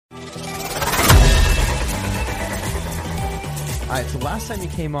right, so last time you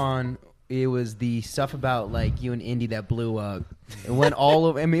came on, it was the stuff about like you and Indy that blew up. It went all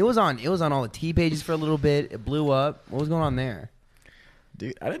over. I mean, it was on all the T pages for a little bit. It blew up. What was going on there?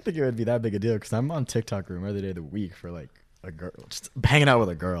 Dude, I didn't think it would be that big a deal because I'm on TikTok room every day of the week for like a girl, just hanging out with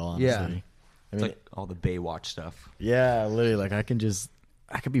a girl. Honestly, Yeah. I mean, It's like all the Baywatch stuff. yeah, literally, like I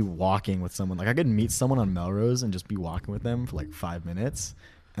could be walking with someone. Like I could meet someone on Melrose and just be walking with them for like 5 minutes,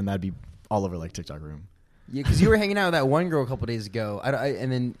 and that'd be all over like TikTok room. Yeah, because you were hanging out with that one girl a couple days ago, and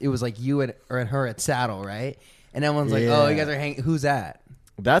then it was like you and her at Saddle, right? And everyone's like, "Oh, you guys are hanging." Who's that?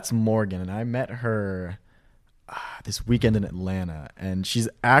 That's Morgan, and I met her this weekend in Atlanta, and she's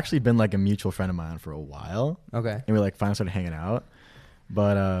actually been like a mutual friend of mine for a while. Okay. And we like finally started hanging out,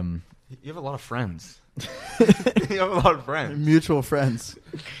 but You have a lot of friends. You have a lot of friends. Mutual friends.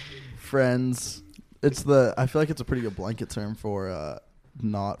 Friends. I feel like it's a pretty good blanket term for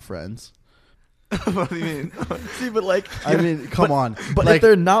not friends. What do you mean? see, but like, I mean, come on. But like, if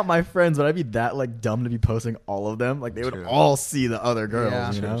they're not my friends, would I be that like dumb to be posting all of them? Like they would True. all see the other girls,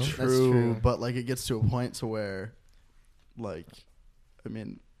 Yeah. you know? That's true, true. but like it gets to a point to where, like, I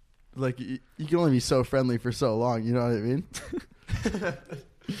mean, like you can only be so friendly for so long. You know what I mean?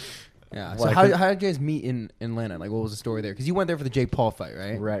 Yeah. Well, So I how could- did you guys meet in Atlanta? Like, what was the story there? Because you went there for the Jake Paul fight,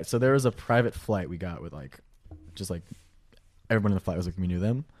 right? Right. So there was a private flight we got with like, just like everyone in the flight was like we knew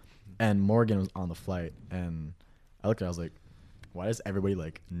them, and Morgan was on the flight, and I looked at her, I was like, why does everybody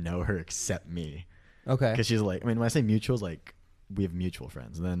like know her except me? Okay. Because she's like, I mean, when I say mutuals, like we have mutual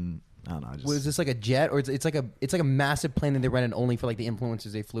friends, and then I don't know. I just, Was this like a jet, or it's like a massive plane that they rented only for like the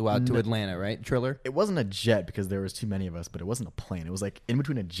influencers they flew out to No. Atlanta, right? Triller. it wasn't a jet because there was too many of us, but it wasn't a plane. It was like in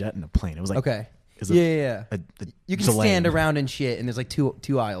between a jet and a plane. It was like Okay. it was Yeah. a You can Delane. stand around and shit, and there's like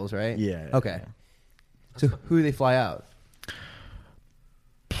two aisles, right? Yeah. Okay. So who do they fly out?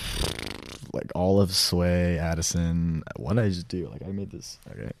 Like Olive, Sway, Addison. What did I just do? Like I made this.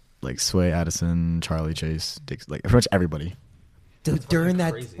 Okay. Like Sway, Addison, Charlie, Chase, Dix, like pretty much everybody. Dude, during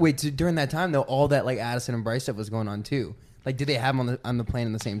that crazy. during that time though, all that like Addison and Bryce stuff was going on too. Like, did they have them on the plane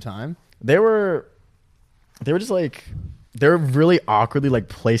at the same time? They were just like they were really awkwardly like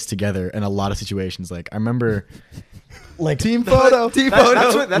placed together in a lot of situations. Like I remember, like Team photo.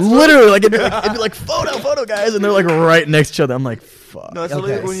 That's literally like it'd be like photo guys, and they're like right next to each other. I'm like, fuck. No, that's Okay.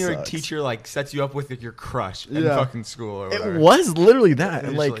 literally when your Sucks. teacher like sets you up with like, your crush in Yeah. fucking school or whatever. It was literally that.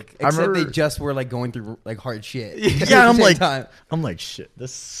 It's Like, like- I Except remember, they just were like going through like hard shit. yeah, I'm like, time. I'm like, shit,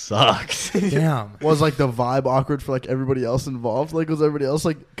 this sucks. Damn. Was like the vibe awkward for like everybody else involved? Like was everybody else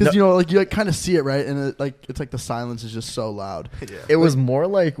like because No. you know like you like, kind of see it right, and it's like the silence is just so loud. Yeah. It was more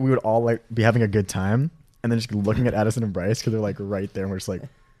like we would all like be having a good time, and then just looking at Addison and Bryce because they're like right there, and we're just like,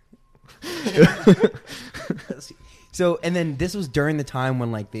 So, and then this was during the time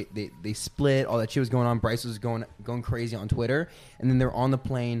when like they split, all that shit was going on. Bryce was going crazy on Twitter, and then they're on the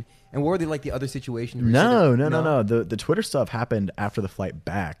plane. And what were they like the other situations? where you said no. The Twitter stuff happened after the flight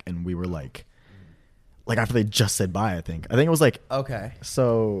back, and we were like after they just said bye. I think it was like Okay.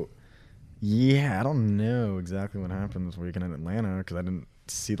 so. Yeah, I don't know exactly what happened this weekend in Atlanta because I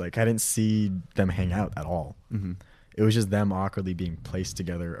didn't see them hang out at all. Mm-hmm. It was just them awkwardly being placed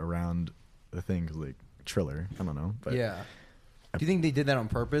together around the thing, 'cause, like Triller. I don't know, but Yeah. Do you think they did that on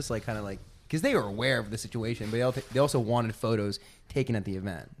purpose? Like, kind of like, because they were aware of the situation, but they also wanted photos taken at the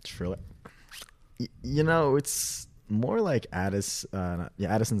event. Triller. You know, it's more like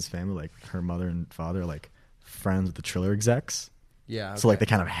Addison's family, like her mother and father, are, like friends with the Triller execs. Yeah. So like they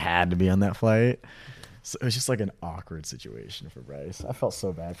okay. kind of had to be on that flight. So it was just like an awkward situation for Bryce. I felt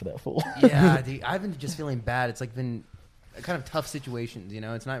so bad for that fool. Yeah, dude, I've been just feeling bad. It's like been kind of tough situations, you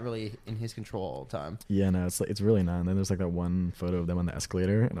know? It's not really in his control all the time. Yeah, no, it's really not. And then there's like that one photo of them on the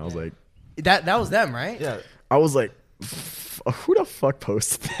escalator, and I was like, That was them, right? Yeah. I was like, who the fuck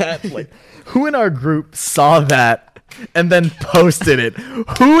posted that? Like, who in our group saw that and then posted it?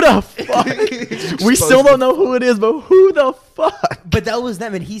 Who the fuck? We still don't know who it is, but who the fuck? But that was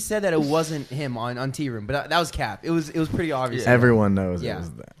them, and he said that it wasn't him on Tea Room, but that was Cap. It was pretty obvious. Everyone knows Yeah. it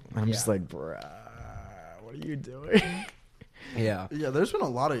was that. I'm just Yeah. like, bruh, what are you doing? Yeah. Yeah, there's been a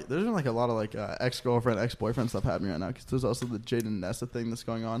lot of like ex-girlfriend, ex-boyfriend stuff happening right now because there's also the Jaden Nessa thing that's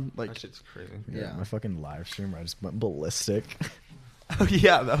going on. Like, That shit's crazy. Yeah. My fucking live stream where I just went ballistic. Oh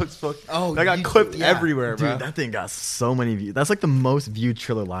yeah, that was fucking. Oh, that got you- clipped yeah. everywhere, bro. Dude, that thing got so many views. That's like the most viewed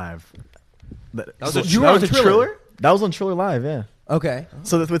Triller live. That was So a, you were that on was a Triller? That was on Triller Live, yeah. Okay.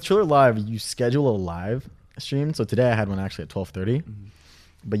 So with Triller Live, you schedule a live stream. So today I had one actually at 12:30,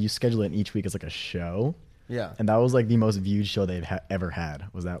 but you schedule it each week as like a show. Yeah. And that was like the most viewed show they've ever had.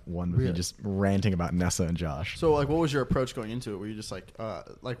 Was that one with me Really? just ranting about Nessa and Josh? so like, what was your approach going into it? Were you just like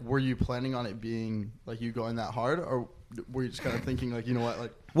were you planning on it being like you going that hard, or were you just kind of thinking like, you know what,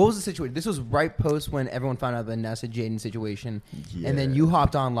 like, What was the situation? This was right post when everyone found out the Nessa Jaden situation, Yeah. and then you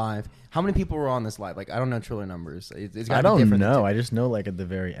hopped on live. How many people were on this live? Like, I don't know Triller numbers. It's I gotta be don't different than know. I just know like at the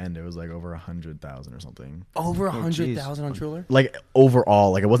very end it was like over 100,000 or something. over geez. 100,000 on Triller. Like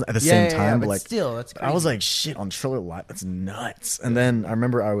overall, like it wasn't at the same time, but but like still, that's crazy. I was like, shit, on Triller Live, that's nuts. And then I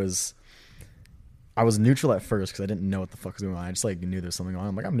remember I was neutral at first because I didn't know what the fuck was going on. I just like knew there's something on.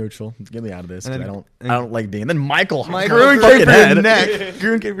 I'm like, I'm neutral. Get me out of this. And 'Cause then- I don't like being. And then Michael Grew fucking came for your head. neck.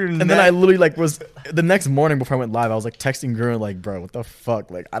 Grew came for your And then I literally like was the next morning before I went live. I was like texting Gruen like, bro, what the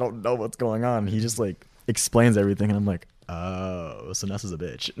fuck? Like, I don't know what's going on. And he just like explains everything, and I'm like, oh, so Nessa's a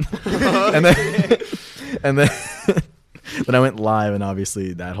bitch. and then then I went live, and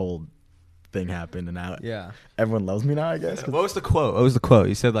obviously that whole thing happened, and now yeah. everyone loves me now, I guess. 'cause- What was the quote? What was the quote?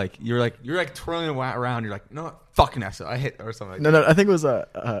 You said like you're like twirling around. You're like, no, fuck Nessa. I hit or something. Like No, I think it was like,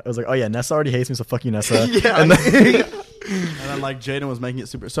 oh yeah, Nessa already hates me, so fuck you, Nessa. Yeah. And then, and then like Jaden was making it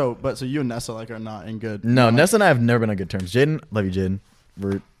super. So you and Nessa like are not in good. no, like, Nessa and I have never been on good terms. Jaden, love you,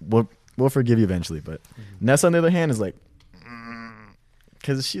 Jaden. We'll forgive you eventually, but Nessa on the other hand is like,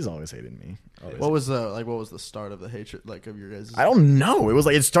 because she's always hated me. Always. What was the start of the hatred like of your guys'? I don't know. It was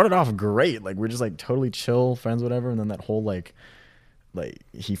like it started off great. Like we're just like totally chill friends, whatever. And then that whole like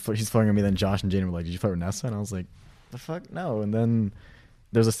she's flirting with me. Then Josh and Jaden were like, "Did you flirt with Nessa?" And I was like, "The fuck, no." And then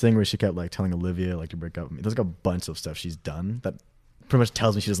there's this thing where she kept like telling Olivia like to break up with me. There's like a bunch of stuff she's done that pretty much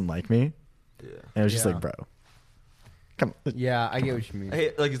tells me she doesn't like me. Yeah. And it was just Yeah. like, bro, come on. Yeah, I get what you mean. I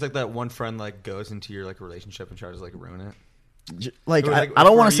hate, like it's like that one friend like goes into your like relationship and tries to like ruin it. Like, It was, like, I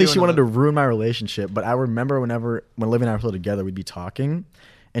don't for want to say you she and wanted to Olivia. ruin my relationship, but I remember when Olivia and I were still together, we'd be talking,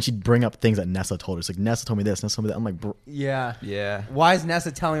 and she'd bring up things that Nessa told her. It's like, Nessa told me this, Nessa told me that. I'm like, bro. Yeah. Yeah. Why is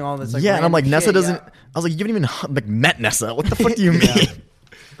Nessa telling all this? Like, Yeah, and I'm like, random Nessa shit? doesn't. Yeah. I was like, you haven't even like met Nessa. What the fuck do you mean?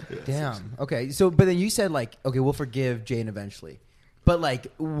 Damn. Okay. So, but then you said like, okay, we'll forgive Jane eventually, but like,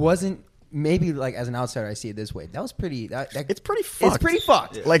 wasn't maybe like as an outsider, I see it this way. That was pretty. That It's pretty fucked. It's pretty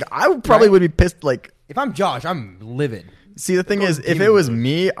fucked. Like, I would probably Right? would be pissed. Like, If I'm Josh, I'm livid. see, the thing is, if it was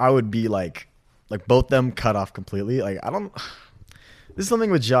me, I would be like both them cut off completely. Like, I don't. This is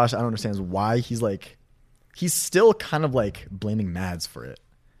something with Josh I don't understand is why he's still kind of like blaming Mads for it.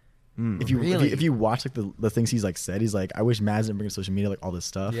 Really? If you watch like the things he's like said, he's like, I wish Mads didn't bring up social media, like all this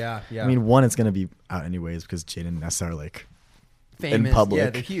stuff. Yeah, yeah. I mean, one, it's gonna be out anyways because Jaden and Nessa are like Famous. public. Yeah,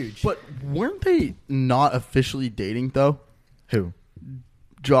 they're huge. But weren't they not officially dating though, who?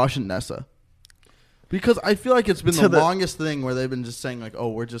 Josh and Nessa? Because I feel like it's been To the the- longest thing where they've been just saying like, "Oh,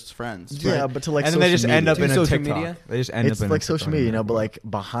 we're just friends." Yeah, right? but to like and then they just social end up media. in a Social TikTok. media? They just end It's up in like a social TikTok. media, you know, but like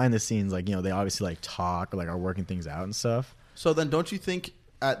behind the scenes, like, you know, they obviously like talk or like are working things out and stuff. So then, don't you think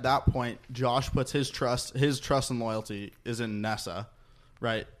at that point Josh puts his trust and loyalty is in Nessa,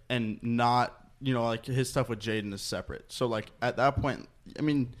 right? And not, you know, like his stuff with Jaden is separate. So like at that point, I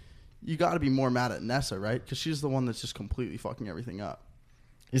mean, you got to be more mad at Nessa, right? Because she's the one that's just completely fucking everything up.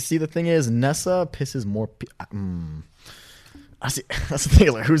 You see, the thing is, Nessa pisses more. I see. That's the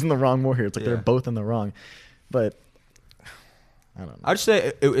thing. Like, who's in the wrong more here? It's like they're Yeah. both in the wrong. But I don't know. I'd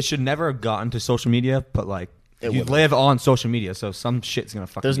say it should never have gotten to social media, but like It you would've. live on social media, so some shit's gonna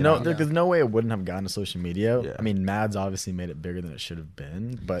fucking. There's get no, out. there's no way it wouldn't have gotten to social media. Yeah. I mean, Mads obviously made it bigger than it should have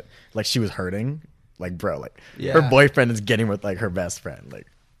been, but like she was hurting. Like, bro, like Yeah. her boyfriend is getting with like her best friend. Like,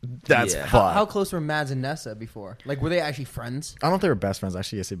 that's Yeah. fucked. How close were Mads and Nessa before? Like, were they actually friends? I don't know if they were best friends.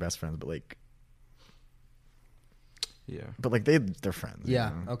 Actually, I say best friends, but like Yeah. they're friends. you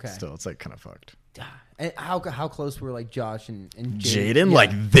Yeah, know? okay. Still, it's like kind of fucked. And how close were like Josh and Jaden, Yeah.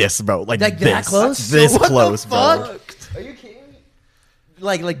 like this, bro. Like that this. close? This What the close, bro. fuck? Are you kidding me?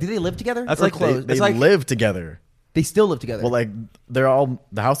 Like, did they live together? That's Or like close. They It's like- live together. They still live together. Well, like they're all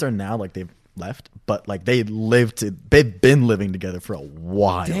the house they're in now. Like they've left, but like they've been living together for a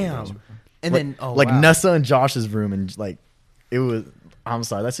while. damn. And Like- then like wow. Nessa and Josh's room, and like it was. I'm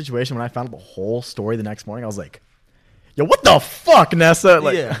sorry, that situation. When I found out the whole story the next morning, I was like, "Yo, what the fuck, Nessa?"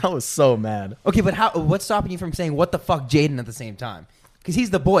 Like Yeah. I was so mad. Okay, but what's stopping you from saying what the fuck Jaden at the same time? Because he's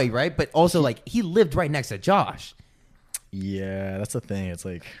the boy, right? But also like he lived right next to Josh. Yeah, that's the thing. It's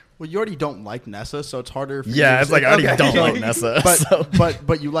like, Well, you already don't like Nessa, so it's harder. For yeah, you it's like I already Okay. don't like Nessa. but so.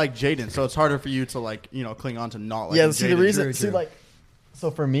 but you like Jaden, so it's harder for you to like, you know, cling on to not like. Yeah, see the reason. True, See, true. like, so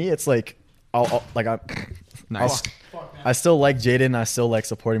for me, it's like, I'll like Nice. I still like Jaden. I still like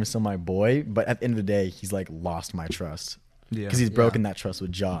supporting him. He's still my boy. But at the end of the day, he's like lost my trust Yeah. because he's Yeah. broken that trust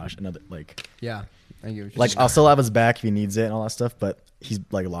with Josh. Another like Yeah, I get what you're like saying. I'll still have his back if he needs it and all that stuff. But he's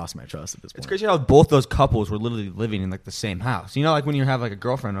like lost my trust at this point. It's crazy how both those couples were literally living in like the same house. You know, like when you have like a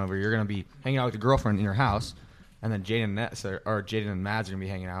girlfriend over, you're gonna be hanging out with your girlfriend in your house, and then Jaden and Nessa or Jaden and Mads are gonna be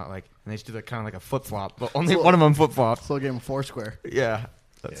hanging out, like, and they just do like kind of like a flip flop, but only one of them flip flops. Slow game of Foursquare. Yeah,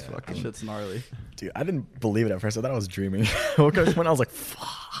 that's Yeah. fucking. Shit's gnarly. Dude, I didn't believe it at first. I thought I was dreaming. When I was like,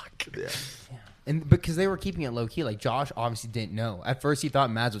 fuck. Yeah. And because they were keeping it low key, like Josh obviously didn't know. At first, he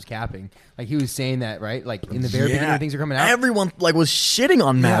thought Mads was capping. Like he was saying that, right? Like in the very beginning, when things are coming out. Everyone like was shitting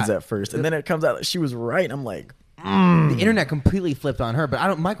on Mads Yeah. at first, and then it comes out that she was right. And I'm like, The internet completely flipped on her. But I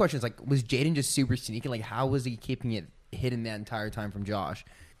don't. My question is like, was Jaden just super sneaky? Like, how was he keeping it hidden that entire time from Josh?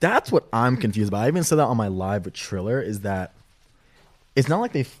 that's what I'm confused about. I even said that on my live with Triller. Is that it's not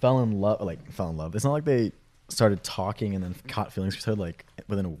like they fell in love. It's not like they started talking and then caught feelings for each other like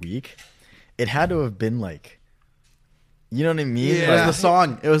within a week. It had to have been like, you know what I mean? It Like, was the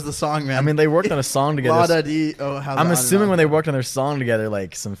song. It was the song, man. I mean, they worked on a song together. La da dee. Oh, how I'm the assuming when underdog. they worked on their song together,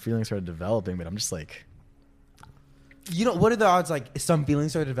 like some feelings started developing. But I'm just like, You know, what are the odds? Like some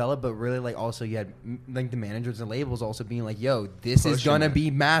feelings started to develop, but really, like also you had like the managers and labels also being like, "Yo, this is Pushing gonna it.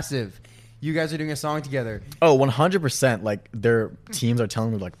 be massive. You guys are doing a song together." oh, 100%. Like their teams are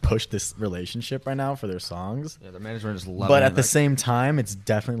telling them to like push this relationship right now for their songs. Yeah, the management just love But it. at the like, same time, it's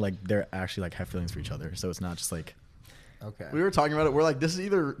definitely like they're actually like have feelings for each other. So it's not just like, Okay. We were talking about it. We're like, this is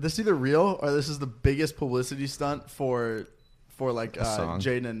either real or this is the biggest publicity stunt for like song.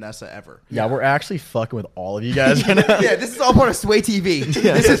 Jaden and Nessa ever. yeah, we're actually fucking with all of you guys right now. Yeah, this is all part of Sway TV.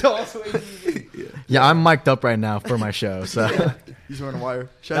 This is all Sway TV. Yeah, I'm mic'd up right now for my show. So He's wearing a wire.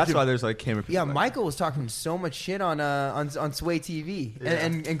 Shout out that's to- why there's like camera. Yeah, people back Michael was talking so much shit on Sway TV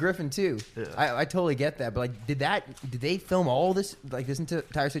and Griffin too. Yeah. I totally get that, but like, did they film all this like this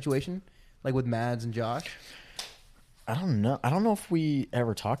entire situation like with Mads and Josh? I don't know. I don't know if we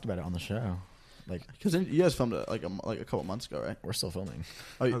ever talked about it on the show. Like Because you guys filmed it like a couple months ago, right? we're still filming.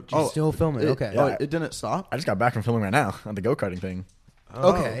 Still filming. Okay. Yeah. it didn't stop. I just got back from filming right now on the go-karting thing.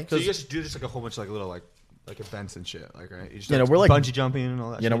 Oh. Okay. So you guys do just like a whole bunch of like little like events and shit, like right? You just, You know, we're, like- bungee jumping and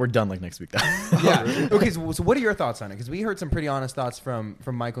all that. You know, shit? we're done like next week. Yeah. Okay. So what are your thoughts on it? Because we heard some pretty honest thoughts from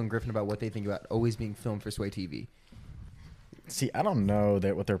Michael and Griffin about what they think about always being filmed for Sway TV. See, I don't know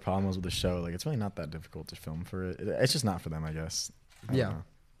what their problem was with the show. Like, it's really not that difficult to film for it. It's just not for them, I guess. Yeah.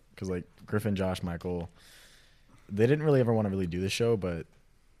 Because like Griffin, Josh, Michael, they didn't really ever want to really do the show, but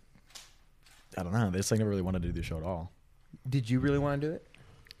I don't know. They just like never really wanted to do the show at all. Did you really want to do it?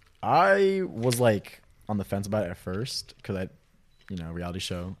 I was like on the fence about it at first because reality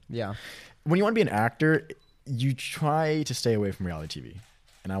show. Yeah. When you want to be an actor, you try to stay away from reality TV,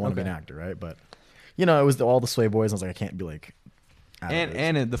 and I want to be an Okay. actor, right? But it was all the Sway boys. And I was like, I can't be like. out of this.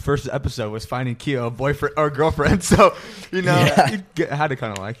 And in the first episode was finding Keo a boyfriend or girlfriend, so Yeah. you had to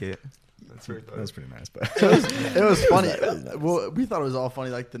kind of like it. That's very that was pretty nice, but It was funny. Well, we thought it was all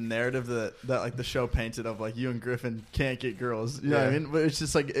funny, like the narrative that like the show painted of like you and Griffin can't get girls. You know what I Yeah. mean? But it's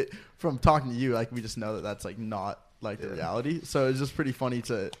just like from talking to you, like we just know that that's like not like the reality. So it's just pretty funny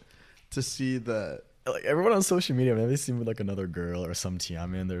to see the. like everyone on social media, whenever they see me with like another girl or some team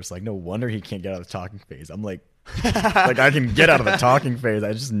I'm in, there's like, no wonder he can't get out of the talking phase. I'm like, like I can get out of the talking phase.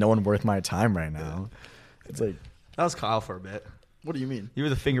 I just no one worth my time right now. It's like, That was Kyle for a bit. What do you mean? You were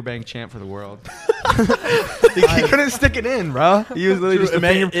the finger bang champ for the world. he couldn't stick it in, bro. He was literally just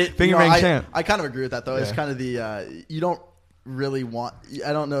the finger bang champ. I kind of agree with that though. It's Yeah. kind of the you don't really want.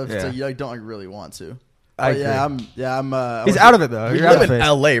 I don't know if it's Yeah. like you don't like really want to. I But yeah, agree. I'm. He's out of it though. we You're out live of in it.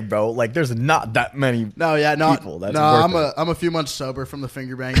 LA, bro. Like there's not that many. No, yeah, no, people, that's no. worth I'm a few months sober from the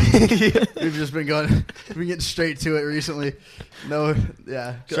finger banging. We've just been getting straight to it recently. No,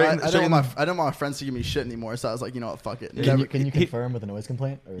 yeah. 'Cause Straight I in- don't straight want I don't want my friends to give me shit anymore. So I was like, you know what, fuck it. Can Never- Can you he- confirm with a noise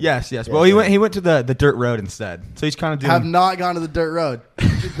complaint? Or? Yes. Yeah, Well, he okay. went to the dirt road instead. So he's kind of doing. have not gone to the dirt road.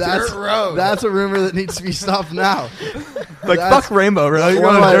 That's Dirt road. That's a rumor that needs to be stopped now. like that's- fuck Rainbow, bro. You're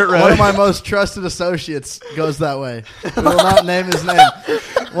One on of, the my, dirt road. one of my most trusted associates goes that way. We will not name his name.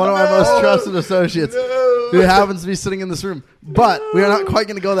 One of my most trusted associates who happens to be sitting in this room. But we are not quite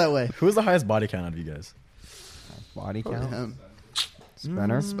going to go that way. Who has the highest body count out of you guys? Body count. Him.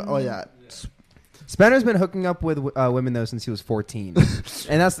 Spenner. Oh yeah. Spenner's been hooking up with women though since he was 14,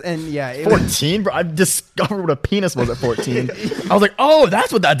 yeah, it was- 14, bro. I discovered what a penis was at 14. I was like, oh,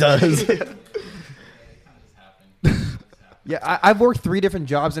 that's what that does. Yeah, I've worked 3 different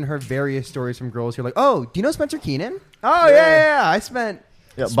jobs and heard various stories from girls who are like, "Oh, do you know Spencer Keenan? Oh yeah. I spent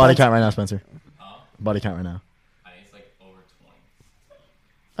Yeah, body count right now, Spencer. Body count right now. I think it's like over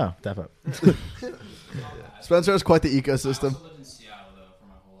 20. Oh, dap up. Spencer has quite the ecosystem. I also lived in Seattle though for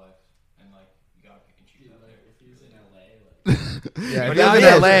my whole life, and like you gotta pick and choose out there. If he was in LA, like yeah, if But I was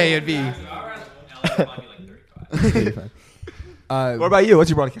yeah, in LA, it'd be." if I were in LA, it'd be like 35. What about you? What's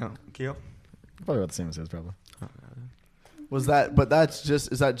your body count, Keo? Probably about the same as his, probably. Was that? But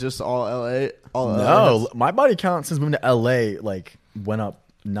is that just all LA? All No, LA? my body count since moving to LA like went up.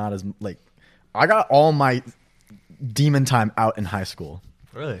 Not as like, I got all my demon time out in high school.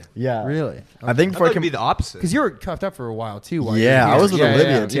 Really? Yeah, Really? I think I before thought I it'd be came, the opposite. Because you were cuffed up for a while too. While yeah, you I were was with here.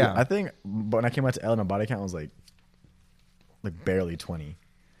 Olivia too. Yeah. I think, but when I came out to LA, my body count was like barely 20.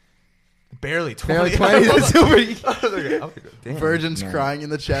 barely 20. Barely 20. That's super. Damn. Virgins No. crying in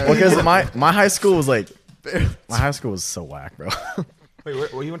the chat. Because my high school was like, my high school was so whack, bro.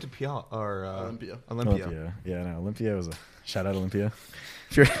 Wait, where you went to PL or Olympia. Olympia. Yeah, no, Olympia was a shout out Olympia.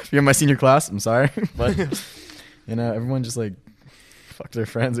 If you're in my senior class, I'm sorry, but you know everyone just like fucked their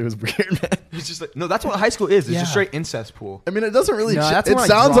friends. It was weird, man. It's just like no, that's what high school is. It's Yeah. just straight incest pool. I mean, it doesn't really. No, that's it more like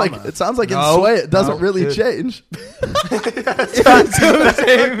sounds like drama. it sounds like No, in Sway. It doesn't no, really dude. change.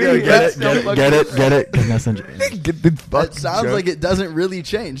 Get it. Get messenger. Get the It sounds like it doesn't really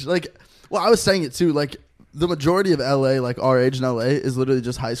change. Like, well, I was saying it too. Like, the majority of LA, like our age in LA, is literally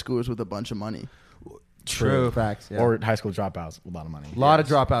just high schoolers with a bunch of money True. Facts. Yeah. Or high school dropouts with a lot of money. a lot of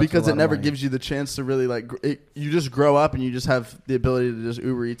dropouts because a lot it never of money. gives you the chance to really like. You just grow up and you just have the ability to just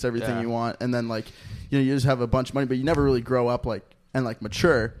Uber Eats everything Yeah. you want, and then like, you just have a bunch of money, but you never really grow up like and like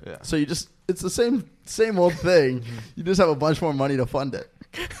mature. Yeah. So you just it's the same old thing. You just have a bunch more money to fund it.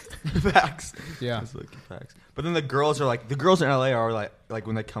 Facts. Yeah. That's like facts. But then the girls in LA are like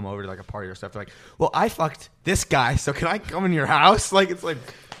when they come over to like a party or stuff, they're like, well, I fucked this guy, so can I come in your house? Like it's like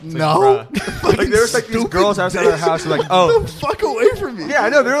No. like there's like these girls outside their house, they're like, Get oh. the fuck away from me. Yeah, I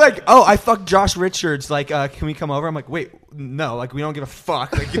know. They're like, oh, I fucked Josh Richards. Like, can we come over? I'm like, wait, no. Like, we don't give a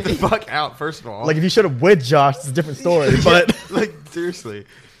fuck. Like, get the fuck out, first of all. Like if you showed up with Josh, it's a different story. But like, seriously.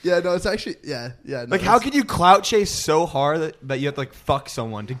 Yeah, no, it's actually yeah. No, Like, how could you clout chase so hard that you have to, like, fuck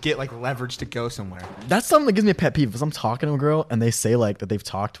someone to get, like, leverage to go somewhere? that's something that gives me a pet peeve. If I'm talking to a girl and they say like that they've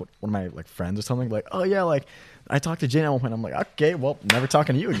talked to one of my like friends or something, like, oh yeah, like I talked to Jane at one point. I'm like, okay, well, never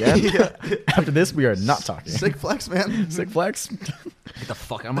talking to you again. After this, we are not talking. sick flex, man? Sick flex. Get the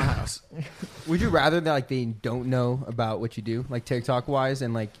fuck out of my house. Would you rather that like they don't know about what you do, like TikTok wise,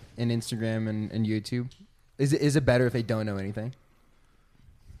 and like in Instagram and YouTube? Is it better if they don't know anything?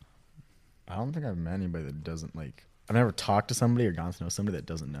 I don't think I've met anybody that doesn't like. I've never talked to somebody or gotten to know somebody that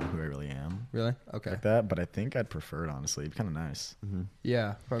doesn't know who I really am Really? Okay. like that. But I think I'd prefer it honestly. It'd be kind of nice.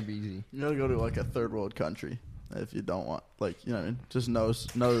 Yeah, probably easy. You gotta go to like a third world country if you don't want, like, you know what I mean? Just no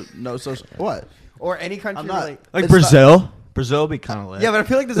social. What? Or any country. I'm not. Like, it's Brazil? Brazil would be kind of lit. yeah, but I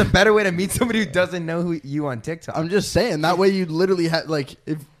feel like there's a better way to meet somebody who doesn't know who you on TikTok. I'm just saying that way you literally had like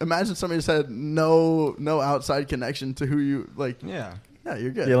if imagine somebody said no outside connection to who you like. Yeah. Yeah,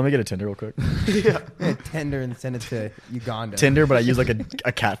 you're good. Yeah, let me get a Tinder real quick. Yeah, Tinder and send it to Uganda. Tinder, but I use like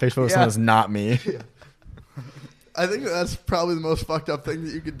a catfish photo. Yeah. Someone that's not me. I think that's probably the most fucked up thing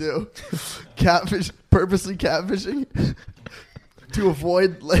that you could do. Purposely catfishing to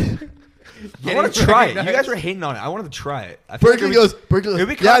avoid like. I want to try it. You guys were hating on it. I wanted to try it. I feel like Berkeley it'd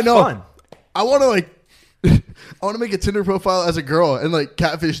be yeah, I kind know. of fun. I want to like. I want to make a Tinder profile as a girl and like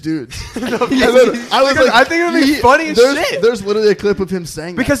catfish dudes. And then I was like, I think it would be funny as there's, shit. There's literally a clip of him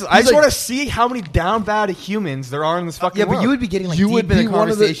saying Because that. I He's just like, want to see how many down bad humans there are in this fucking Yeah, but world. you would be getting like You deep would in be a one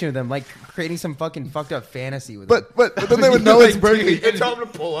of the- conversation with them, like creating some fucking fucked up fantasy with them. but then they would know it's Berkeley. You tell them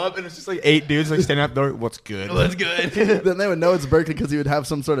to pull up, and it's just like 8 dudes like standing out the door. What's good? What's good? Then they would know it's Berkeley because he would have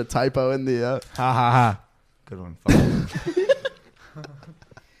some sort of typo in the. Ha ha ha. Good one. Fuck.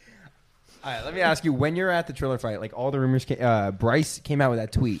 All right, let me ask you: when you're at the Triller fight, like all the rumors, Bryce came out with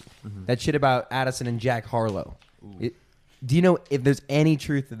that tweet, that shit about Addison and Jack Harlow. Do you know if there's any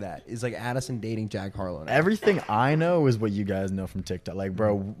truth to that? Is like Addison dating Jack Harlow now? Everything I know is what you guys know from TikTok. Like,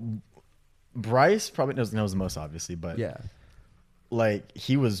 bro, Bryce probably knows the most, obviously, but Yeah. like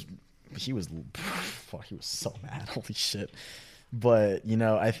he was fuck, he was so mad. Holy shit. But, you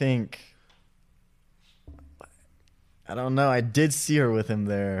know, I think I don't know. I did see her with him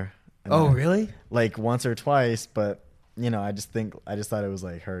there. And Oh, I- really? Like once or twice, but you know, I just thought it was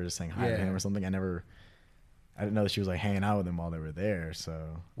like her just saying hi to Yeah. him or something. I didn't know that she was like hanging out with him while they were there.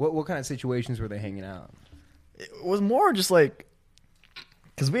 So What kind of situations were they hanging out? it was more just like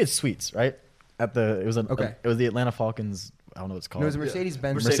because we had suites, right? It was the Atlanta Falcons. I don't know what it's called. No, it was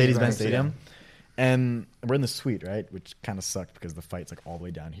Mercedes-Benz. Mercedes-Benz Stadium. Stadium. And we're in the suite, right? Which kind of sucked because the fight's like all the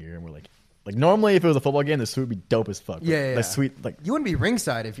way down here, and we're like normally if it was a football game, the suite would be dope as fuck. But Yeah. the suite, like, You wouldn't be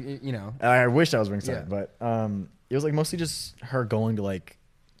ringside if you know. I wish I was ringside, Yeah. but it was like mostly just her going to like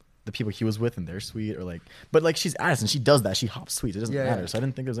the people he was with in their suite, or like, but like she's Addison, she does that, she hops suites, it doesn't Yeah, matter. yeah. So I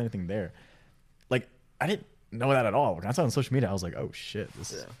didn't think there was anything there. Like I didn't know that at all. When I saw it on social media, I was like, oh shit,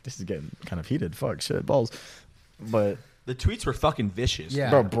 this is getting kind of heated. Fuck, shit, balls. But The tweets were fucking vicious.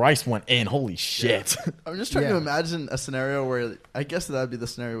 Yeah. Bro, Bryce went in. Holy shit. I'm just trying Yeah. to imagine a scenario where I guess that'd be the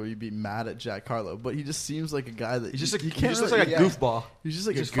scenario where you'd be mad at Jack Harlow, but he just seems like a guy that He just you he can't just looks really- like a goofball. He's just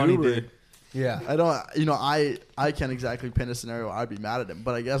like He's a just funny guru. dude. Yeah. I don't, I can't exactly paint a scenario where I'd be mad at him,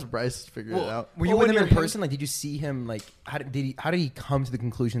 but I guess Bryce figured it out. Were you Well, with when him in you're person? Like, did you see him? Like, how did he come to the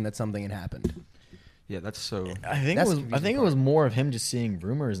conclusion that something had happened? Yeah, that's so. I think That's it was. the I confusing think it part. was more of him just seeing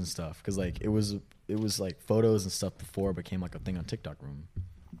rumors and stuff because like it was like photos and stuff before it became like a thing on TikTok room.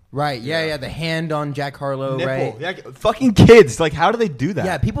 Right. Yeah. The hand on Jack Harlow. Nipple. Right. Yeah, fucking kids. Like, how do they do that?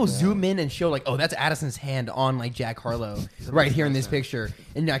 Yeah, people zoom in and show like, oh, that's Addison's hand on like Jack Harlow right here in this picture,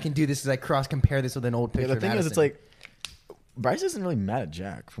 and I can do this as I compare this with an old picture. Yeah, the thing of is, it's Addison. like Bryce isn't really mad at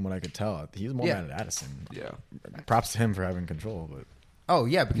Jack from what I could tell. He's more Yeah. mad at Addison. Yeah. Props to him for having control, but oh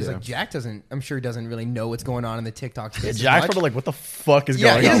yeah, because Yeah. like Jack I'm sure doesn't really know what's going on in the TikTok space. as Jack's much. probably like, "What the fuck is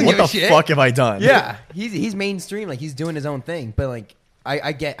Yeah, he going on? doesn't What give a the shit. fuck have I done?" Yeah, he's mainstream, like he's doing his own thing, but like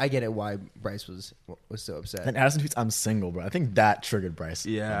I get it why Bryce was so upset. And Addison tweets, "I'm single, bro." I think that triggered Bryce.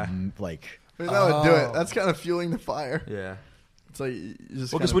 Yeah. Like I mean, that would do Oh. it. That's kind of fueling the fire. Yeah. It's like you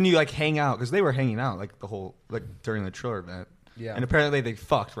just Well, because when you like hang out, because they were hanging out like the whole like during the Triller event. Yeah. And apparently they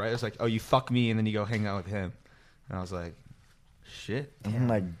fucked, right? It's like, oh, you fuck me, and then you go hang out with him. And I was like, shit. I'm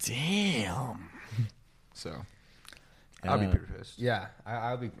like, damn. So I'll be pretty pissed. Yeah,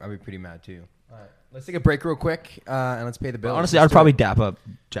 I'll be pretty mad too. All right, let's take a break real quick and let's pay the bill. Honestly, I'd probably dap up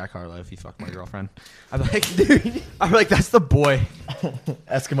Jack Harlow if he fucked my girlfriend. I'd be like, dude, I'm like, that's the boy.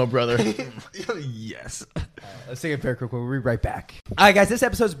 Eskimo brother. Yes. Let's take a break real quick. We'll be right back. All right, guys, this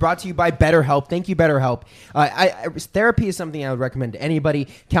episode is brought to you by BetterHelp. Thank you, BetterHelp. Therapy is something I would recommend to anybody.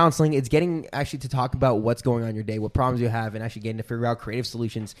 Counseling, it's getting actually to talk about what's going on in your day, what problems you have, and actually getting to figure out creative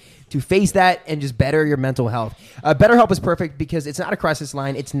solutions to face that and just better your mental health. BetterHelp is perfect because it's not a crisis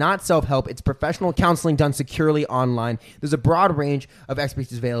line. It's not self-help. It's professional counseling done securely online. There's a broad range of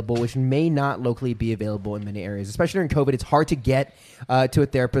expertise available, which may not locally be available in many areas. Especially during COVID, it's hard to get to a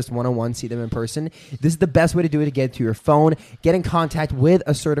therapist one-on-one, see them in person. This is the best way to do it, to get to your phone, get in contact with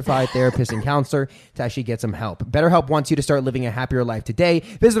a certified therapist and counselor to actually get some help. BetterHelp wants you to start living a happier life today.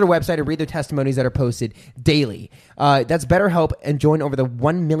 Visit their website and read their testimonies that are posted daily. That's BetterHelp, and join over the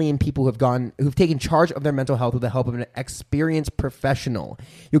 1 million people who've taken charge of their mental health with the help of an experienced professional.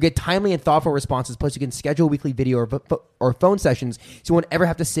 You'll get timely and thoughtful responses, plus you can schedule weekly video or phone sessions so you won't ever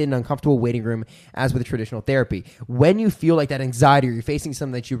have to sit in an uncomfortable waiting room as with traditional therapy. When you feel like that anxiety or you're facing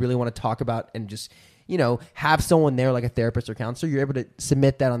something that you really want to talk about and just have someone there like a therapist or counselor, you're able to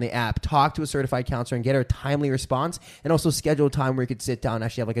submit that on the app, talk to a certified counselor and get a timely response, and also schedule a time where you could sit down and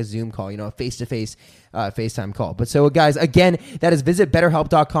actually have like a Zoom call, a face-to-face FaceTime call. But so guys, again, that is visit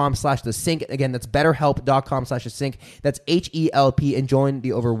betterhelp.com/thesync. Again, that's betterhelp.com/thesync. That's HELP, and join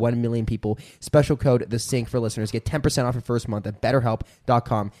the over 1 million people. Special code THESYNC for listeners. Get 10% off your first month at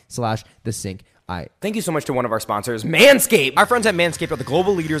betterhelp.com/thesync. Thank you so much to one of our sponsors, Manscaped. Our friends at Manscaped are the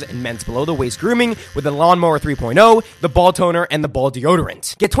global leaders in men's below-the-waist grooming with the Lawnmower 3.0, the Ball Toner, and the Ball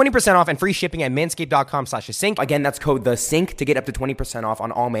Deodorant. Get 20% off and free shipping at manscaped.com/thesync. Again, that's code THESYNC to get up to 20% off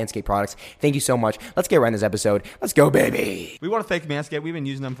on all Manscaped products. Thank you so much. Let's get right in this episode. Let's go, baby. We want to thank Manscaped. We've been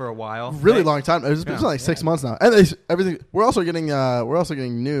using them for a while. really long time. It's been like 6 months now, and everything. We're also getting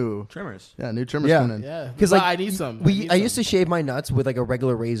new Trimmers. Yeah, new trimmers Yeah. coming in. Yeah, Because I need some. I used to shave my nuts with like a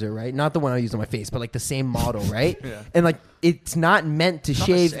regular razor, right? Not the one I use on my face, but like the same model, right? Yeah. And like it's not meant to Not the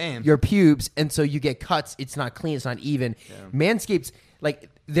shave same. your pubes, and so you get cuts. It's not clean. It's not even. Manscaped's like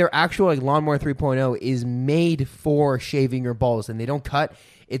their actual like Lawnmower 3.0 is made for shaving your balls, and they don't cut.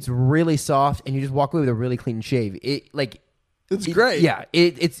 It's really soft, and you just walk away with a really clean shave. It's great. Yeah,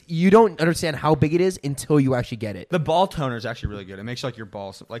 it's you don't understand how big it is until you actually get it. The ball toner is actually really good. It makes like your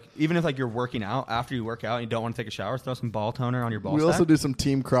balls like even if like you're working out after you work out and you don't want to take a shower, throw some ball toner on your balls. We also do some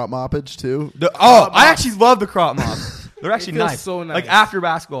team crop moppage too. I actually love the crop mop. They're actually feels nice. so Like nice. after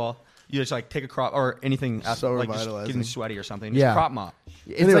basketball, you just like take a crop or anything after, So like just revitalizing. getting sweaty or something. Yeah. Just crop mop.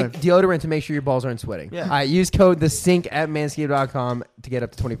 It's Anyway. like deodorant to make sure your balls aren't sweating. Yeah. All right, use code THESYNC at manscaped.com to get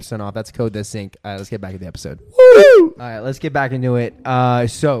up to 20% off. That's code THESYNC. All right, let's get back to the episode. All right, let's get back into it.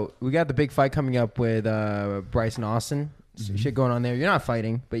 So we got the big fight coming up with Bryce and Austin. Shit going on there. You're not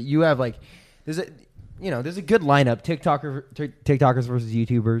fighting, but you have like there's a good lineup. TikTokers versus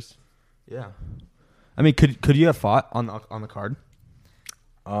YouTubers. Yeah. I mean, could you have fought on the card?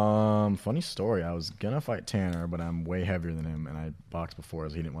 Funny story. I was gonna fight Tanner, but I'm way heavier than him, and I boxed before,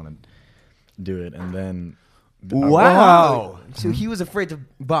 so he didn't want to do it. And then, Wow. So he was afraid to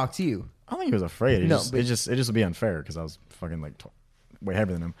box you. I don't think he was afraid. No, It just would be unfair because I was fucking like way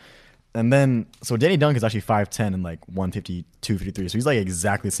heavier than him. And then, so Danny Dunk is actually 5'10 and like 152, 53. So he's like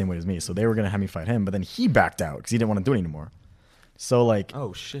exactly the same weight as me. So they were going to have me fight him, but then he backed out because he didn't want to do it anymore. So like,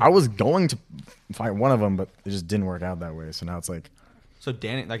 Oh shit. I was going to fight one of them, but it just didn't work out that way. So now it's like, So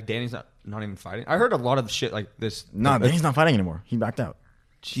Danny's not even fighting. I heard a lot of shit like this. nah, Danny's not fighting anymore. He backed out.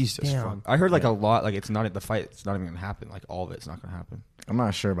 Jesus Damn. fuck. I heard like a lot. Like it's not the fight. It's not even gonna happen. Like all of it's not gonna happen. I'm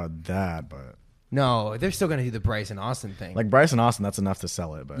not sure about that, but No, they're still gonna do the Bryce and Austin thing. like Bryce and Austin, that's enough to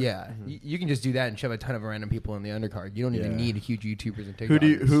sell it. But yeah, you can just do that and shove a ton of random people in the undercard. You don't even Yeah. need huge YouTubers and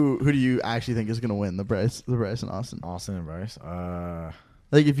TikTokers. Who do you actually think is going to win the Bryce and Austin? Austin and Bryce,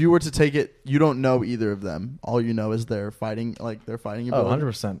 Like if you were to take it, you don't know either of them. All you know is they're fighting. Like they're fighting. oh, ability.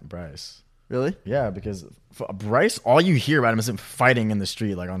 100% Bryce. Really? Yeah, because for Bryce, all you hear about him is him fighting in the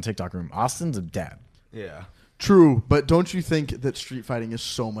street, like on TikTok room. Austin's a dad. Yeah. True, but don't you think that street fighting is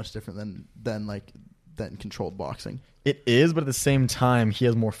so much different than controlled boxing? It is, but at the same time, he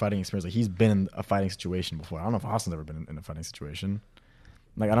has more fighting experience. Like he's been in a fighting situation before. I don't know if Austin's ever been in a fighting situation.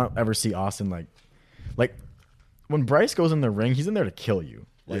 Like I don't ever see Austin like when Bryce goes in the ring, he's in there to kill you.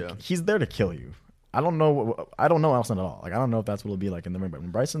 Like Yeah. he's there to kill you. I don't know Austin at all. Like I don't know if that's what it'll be like in the ring. But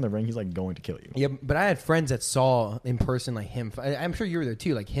when Bryce is in the ring, he's like going to kill you. Yeah, but I had friends that saw in person like him. I'm sure you were there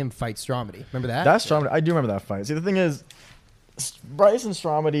too. Like him fight Stromedy. Remember that? That's Stromedy. I do remember that fight. See, the thing is, Bryce and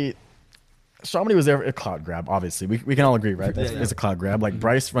Stromedy was there for a clout grab, obviously. We can all agree, right? That's, Yeah. It's a clout grab. Like,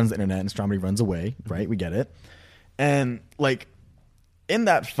 Bryce runs the internet and Stromedy runs away, right? We get it. And, like, in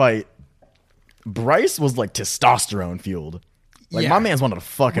that fight, Bryce was, like, testosterone fueled. Like, Yeah. my man's wanted to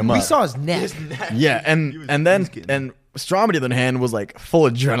fuck him we up. saw his neck. Yeah, and Stromedy, on the other hand, was, like, full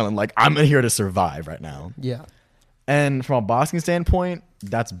adrenaline. Like, I'm here to survive right now. Yeah. And from a boxing standpoint,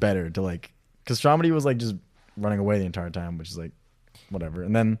 that's better to, like, because Stromedy was, like, just running away the entire time, which is, like, whatever.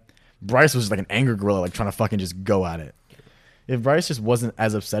 And then Bryce was just like an anger gorilla, like trying to fucking just go at it. If Bryce just wasn't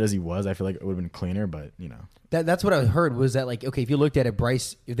as upset as he was, I feel like it would have been cleaner, but, you know. That's what I heard was that, like, okay, if you looked at it,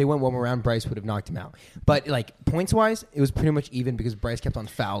 Bryce, if they went one more round, Bryce would have knocked him out. But, like, points-wise, it was pretty much even because Bryce kept on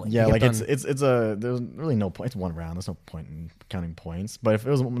fouling. Yeah, He like, kept on- there's really no point. It's one round. There's no point in counting points. But if it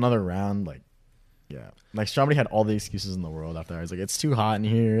was another round, like, yeah. Like, Stromedy had all the excuses in the world after. I was like, it's too hot in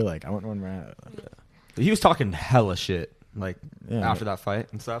here. Like, I went one round. He was talking hella shit. Like Yeah. after that fight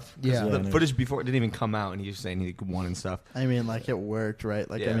and stuff. 'Cause Yeah. the Yeah. footage before it didn't even come out, and he was saying he won and stuff. I mean, like it worked, right?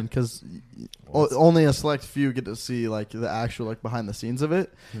 Like I Yeah. mean, because only a select few get to see like the actual like behind the scenes of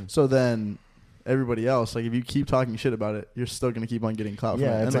it. So then everybody else, like if you keep talking shit about it, you're still gonna keep on getting clout. from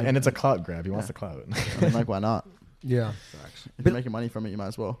Yeah, it. and it's a clout grab. He wants the clout. I mean, like why not? yeah. If you're making money from it, you might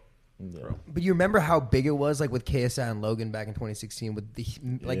as well. Yeah. But you remember how big it was, like with KSI and Logan back in 2016, with the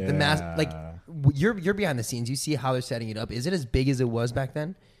the mass. Like you're behind the scenes. You see how they're setting it up. Is it as big as it was back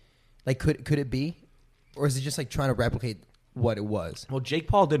then? Like could it be, or is it just like trying to replicate what it was? Well, Jake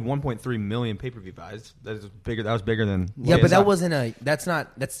Paul did 1.3 million pay-per-view buys. That is bigger. That was bigger than. Yeah, but that wasn't a. That's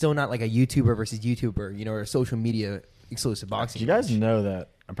still not like a YouTuber versus YouTuber. You know, or a social media exclusive boxing. Do you guys match. know that?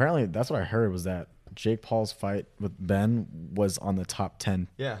 Apparently, that's what I heard was that Jake Paul's fight with Ben was on the top 10,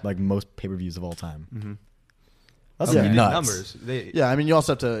 Yeah. like most pay-per-views of all time. Mm-hmm. That's Yeah. nuts. Numbers. Yeah, I mean, you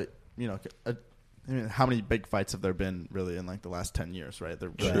also have to, you know, I mean, how many big fights have there been really in like the last 10 years, right?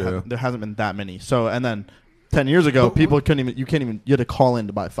 True. There hasn't been that many. So, and then 10 years ago, people you had to call in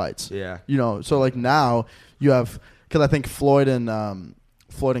to buy fights. Yeah. You know, so like now you have, because I think Floyd and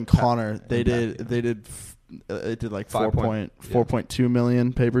Connor, they did like 4.2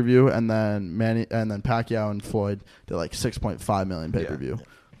 million pay per view, and then Pacquiao and Floyd did like 6.5 million pay per view,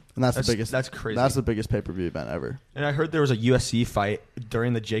 and that's the biggest. That's crazy. That's the biggest pay per view event ever. And I heard there was a UFC fight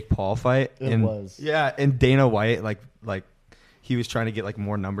during the Jake Paul fight. It and, was. Yeah, and Dana White like he was trying to get like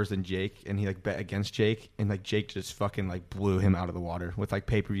more numbers than Jake, and he like bet against Jake, and like Jake just fucking like blew him out of the water with like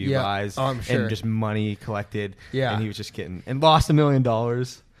pay-per-view Yeah. buys Oh, I'm sure. and just money collected. Yeah. And he was just getting and lost $1 million.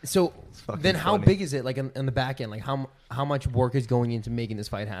 So fucking then, how funny. big is it? Like on the back end, like how much work is going into making this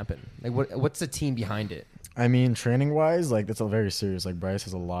fight happen? Like what's the team behind it? I mean, training wise, like that's a very serious. Like Bryce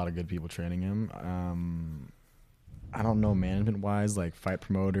has a lot of good people training him. I don't know management wise, like fight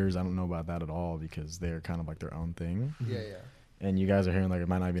promoters. I don't know about that at all because they're kind of like their own thing. Yeah. And you guys are hearing like it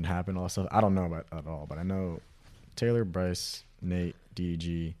might not even happen. All that stuff. I don't know about that at all, but I know Taylor, Bryce, Nate,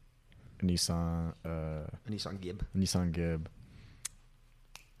 DG, Nissan, Nissan Gib,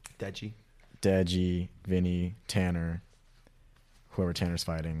 Deji, Deji. Vinny, Tanner, whoever Tanner's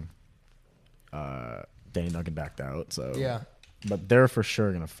fighting. Danny Duncan backed out, so Yeah. But they're for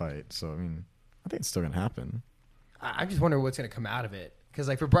sure gonna fight. So I mean, I think it's still gonna happen. I just wonder what's going to come out of it. Because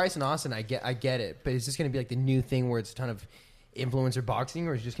like for Bryce and Austin, I get it, but is this going to be like the new thing where it's a ton of influencer boxing,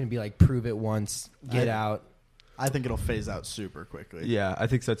 or is it just going to be like prove it once, get out? I think it'll phase out super quickly. Yeah, I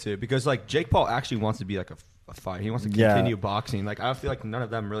think so too. Because like Jake Paul actually wants to be like a fighter. He wants to Yeah. continue boxing. Like I feel like none of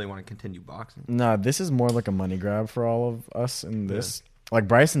them really want to continue boxing. No, this is more like a money grab for all of us in this. Like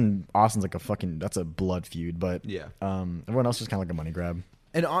Bryson Austin's like that's a blood feud, but Yeah. everyone else is kind of like a money grab.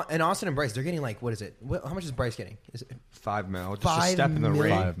 And Austin and Bryce, they're getting like, what is it? How much is Bryce getting? Is it $5 million. Just a $5 step in the million?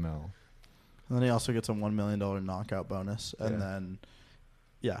 ring. $5 million. And then he also gets a $1 million knockout bonus, and Yeah. then,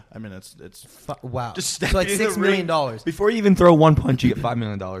 yeah, I mean it's wow? Just so step like in the $6 million. Before you even throw one punch, you get $5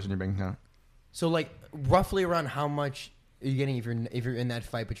 million in your bank account. So like roughly around how much are you getting if you're in that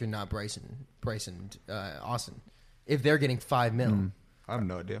fight, but you're not Bryson Austin? If they're getting $5 million, I have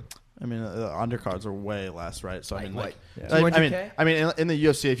no idea. I mean, undercards are way less, right? So I mean, like, Yeah. like, 200K? I mean, in the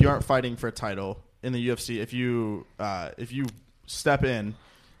UFC, if you aren't fighting for a title in the UFC, if you step in,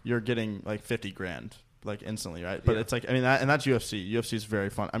 you're getting like 50 grand, like instantly, right? But Yeah. it's like, I mean, that's UFC. UFC is very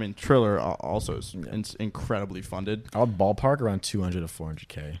fun. I mean, Triller also is incredibly funded. I would ballpark around 200 to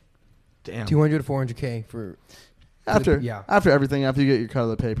 400K. Damn. 200 to 400K for After yeah. after everything, after you get your cut of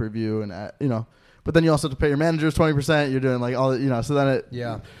the pay per view, and but then you also have to pay your managers 20%. You're doing like all so then it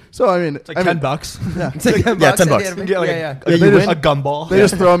Yeah. So I mean, It's like $10. Yeah. It's like $10 Yeah, $10 at the bucks. end of You it. get like yeah. a, they just- a gumball. They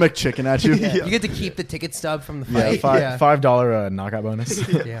just throw a McChicken at you. You get to keep the ticket stub from the Yeah, fight. $5 knockout bonus.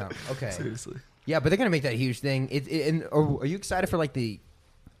 Yeah. Okay. Seriously. Yeah, but they're gonna make that huge thing. Are you excited for like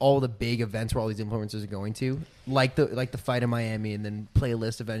all the big events where all these influencers are going to, like the fight in Miami, and then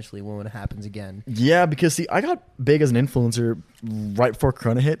Playlist eventually when it happens again? Yeah, because see, I got big as an influencer right before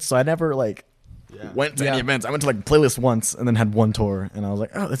Corona hit, so I never went to any Yeah. events. I went to like Playlist once and then had one tour, and I was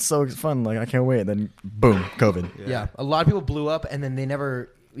like, oh, that's so fun! Like I can't wait. Then boom, COVID. Yeah. A lot of people blew up, and then they never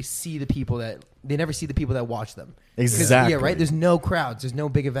see the people that watch them. Because, Exactly. yeah, right. There's no crowds. There's no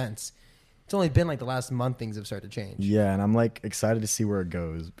big events. It's only been like the last month things have started to change. Yeah, and I'm like excited to see where it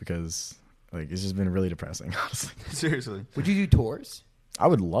goes because like it's just been really depressing. Honestly, Seriously. Would you do tours? I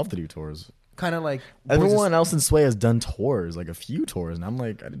would love to do tours. Kind of like Everyone else in Sway has done tours, like a few tours, and I'm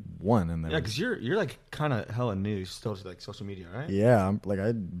like, I did one, and then Yeah, because you're like kind of hella new still to like social media, right? yeah, I'm like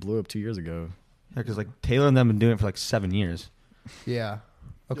I blew up 2 years ago. Yeah, because like Taylor and them have been doing it for like 7 years. Yeah.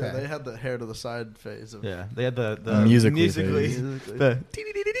 Okay. Yeah, they had the hair to the side phase of Yeah, they had the Musically the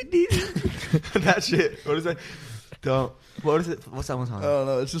that shit. What is that? Don't. What is it? What's that one song? I don't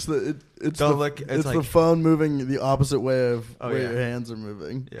know. It's just it's Don't the, look- it's it's the like- phone moving the opposite way of Oh, where yeah. your hands are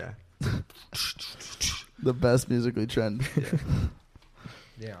moving. Yeah. The best musically trend.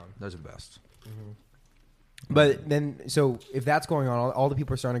 Yeah. Those are best. But then, so if that's going on, all the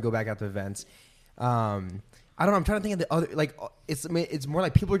people are starting to go back out to events. I don't know. I'm trying to think of the other. Like, it's more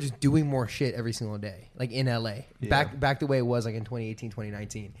like people are just doing more shit every single day. Like in LA, Yeah. back the way it was like in 2018,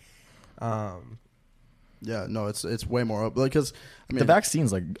 2019. Yeah, no, it's way more open because I mean The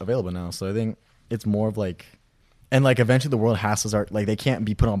vaccine's like available now, so I think it's more of like, and like eventually the world has to start like they can't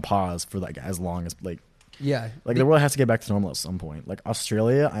be put on pause for like as long as like Yeah. the world has to get back to normal at some point. Like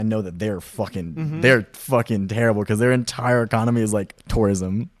Australia, I know that they're fucking terrible because their entire economy is like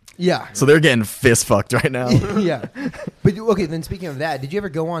tourism, Yeah. so they're getting fist fucked right now. Yeah. But okay, then speaking of that, did you ever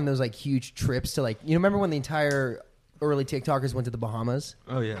go on those like huge trips to like remember when the entire early TikTokers went to the Bahamas?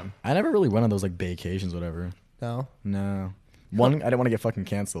 Oh yeah. I never really went on those like vacations, whatever. No. No, one, I didn't want to get fucking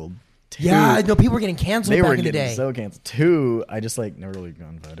canceled. Two, Yeah, I know people were getting canceled they back were in the getting day. so canceled. Two, I just like never really got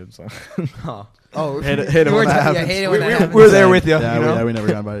invited. So Huh. Oh, Hate it you when were that yeah, happens. hate it when that happens. We're there with you. Yeah, you know? we never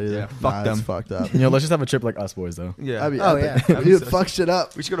got invited either. Yeah, fuck It's them. fucked up. you know, let's just have a trip like us boys though. Yeah. That'd be Oh, epic. yeah. Dude, fuck shit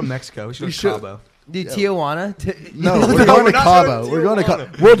up. We should go to Mexico. We should go We to should. Cabo. Dude, Tijuana. No, No, we're we're going to not Cabo. going to We're going to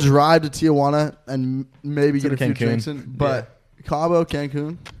Tijuana. We'll drive to Tijuana and maybe Go get to a few Cancun. drinks in. But Cabo,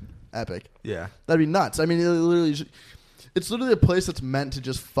 Cancun, epic. Yeah. That'd be nuts. I mean, it's literally a place that's meant to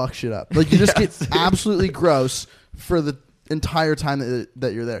just fuck shit up. Like you just get absolutely gross for the entire time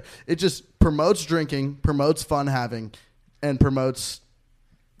that you're there. It just promotes drinking, promotes fun having, and promotes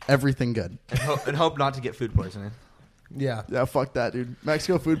everything good. And hope not to get food poisoning. Yeah. Yeah, fuck that, dude.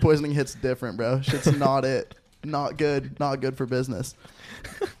 Mexico food poisoning hits different, bro. Shit's not it. Not good. Not good for business.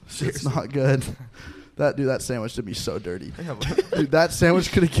 Shit's not good. That sandwich would be so dirty. Dude, that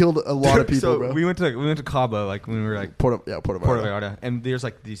sandwich could have killed a lot of people, so bro. we went to Cabo like when we were like Puerto Puerto Vallarta. Vallarta, and there's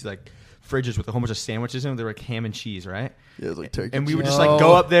like these like fridges with a whole bunch of sandwiches in them. They're like ham and cheese, right? Yeah, it was like turkey. And we would cheese. just like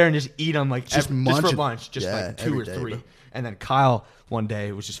go up there and just eat them like Just for munch it. lunch, just Yeah, like 2 or every day, 3. bro. And then Kyle one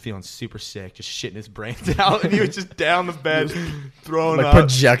day was just feeling super sick, just shitting his brains out, and he was just down the bed throwing Like up.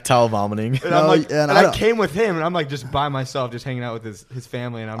 projectile vomiting. And I'm like, and and I I don't- came with him, and I'm like just by myself, just hanging out with his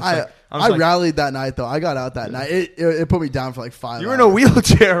family, and I'm just I like, rallied that night though. I got out that night. It put me down for like 5 you hours. were in a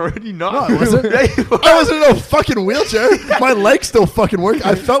wheelchair, were you not? No, I wasn't. I wasn't in no fucking wheelchair. My legs still fucking work.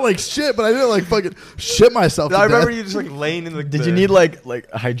 I felt like shit, but I didn't like fucking shit myself. I to remember death. you just like laying in the. Did you need like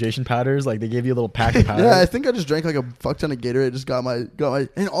hydration powders? Like they gave you a little pack of powder? Yeah, I think I just drank like a fuck ton of Gatorade. Just got my,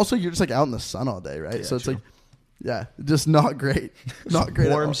 and also you're just like out in the sun all day, right? Yeah, so it's true. like, yeah, just not great. Not great.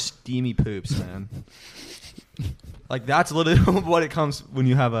 at warm, all. steamy poops, man? Like that's literally what it comes when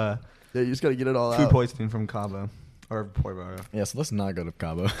you have a Yeah, you just gotta get it all food out. poisoning from Cabo or Pueblo. Yeah, so let's not go to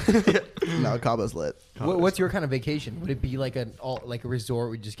Cabo. No, Cabo's lit. What's your kind of vacation? Would it be like a resort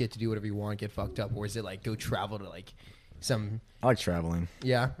where you just get to do whatever you want, get fucked up, or is it like go travel to like some? I like traveling.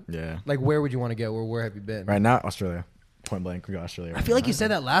 Yeah, Yeah. like where would you want to go, or where have you been? Right now, Australia. Point blank, we go to Australia. I feel like you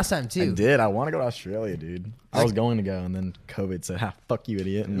said that last time I too. did. I want to go to Australia, dude. I was going to go, and then COVID said, "Ha, fuck you,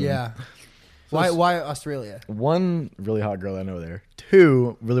 idiot." And Yeah. Why Australia? One, really hot girl I know there.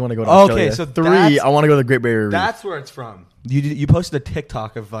 Two, really want to go to Okay, Australia. so three, that's- I want to go to the Great Barrier Reef. That's where it's from. You posted a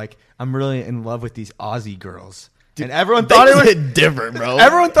TikTok of like I'm really in love with these Aussie girls, and everyone thought it was different, bro.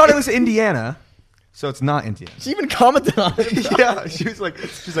 everyone thought it was Indiana, so it's not Indiana. She even commented on it. Yeah, she's like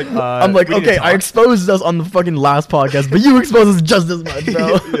I'm like, we need to okay, I talk. exposed us on the fucking last podcast, but you exposed us just as much,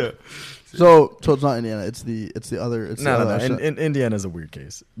 bro. Yeah. So it's not Indiana. It's the other. It's No, the no, other no. shit. Indiana's a weird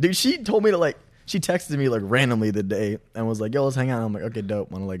case. Dude, she told me to like, she texted me like randomly the day and was like, yo, let's hang out. And I'm like, okay, dope.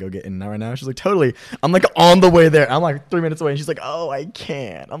 Want to like go get in now right now? She's like, totally. I'm like on the way there. I'm like 3 minutes away. And she's like, oh, I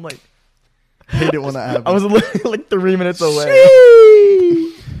can't. I'm like, Hate it when that happens. I was literally like 3 minutes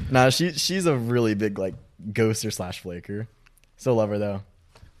away. Nah, she's a really big like ghoster / flaker. Still love her though.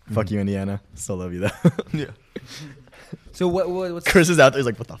 Fuck you, Indiana. Still love you though. Yeah. So what's Chris is out there. He's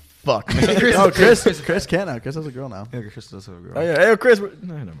like, what the fuck, man? Oh, Chris can't now. Chris has a girl now. Yeah, Chris does have a girl. Oh yeah, hey Chris. No,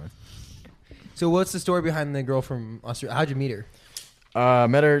 never mind. So what's the story behind the girl from Australia? How'd you meet her?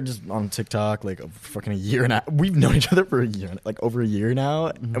 Met her just on TikTok like fucking a year and a half. We've known each other for a year, like over a year now,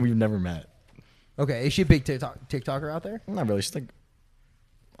 and we've never met. Okay, is she a big TikToker out there? Not really. She's like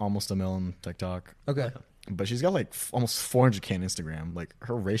almost a mil on TikTok, Okay. but she's got like almost 400K on Instagram. Like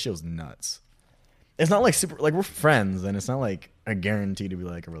her ratio's nuts. It's not like super. Like we're friends, and it's not like a guarantee to be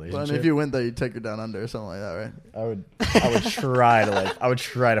like a But relationship. if you went there, you'd take her down under or something like that, right? I would try to like. I would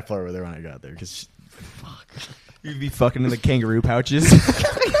try to flirt with her when I got there because. You'd be fucking in the kangaroo pouches. In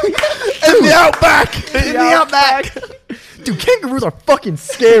the outback. In the outback. Dude, kangaroos are fucking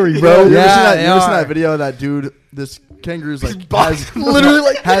scary, bro. You ever Yeah, seen that, they you ever seen are. that video of that dude? This kangaroo's like has, literally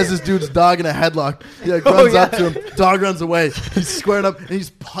like has this dude's dog in a headlock. He like runs up to him. Dog runs away. He's squaring up and he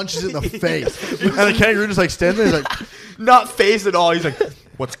just punches it in the face. And the kangaroo just like stands there. He's like, Not phased at all. He's like,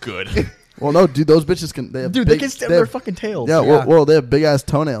 what's good? well, no, dude, those bitches can. They have dude, big, they can stab they their have- fucking tails. Yeah, Yeah. well, they have big ass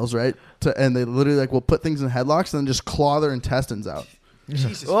toenails, right? And they literally like will put things in headlocks and then just claw their intestines out.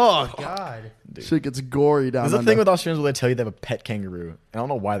 Jesus. Oh, God. Shit gets gory down. There's a under. thing with Australians where they tell you they have a pet kangaroo. And I don't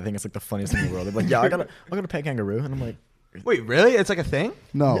know why they think it's like the funniest thing in the world. They're like, yeah, I got a pet kangaroo. And I'm like, Wait, really? It's like a thing?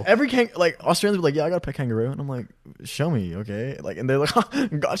 No. every like Australians be like, yeah, I got a pet kangaroo. And I'm like, show me, okay? Like, and they're like,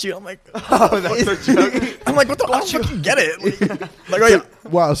 got you. I'm like, Oh, that's a joke. I'm like, what the? I don't fucking get it. Like, oh yeah,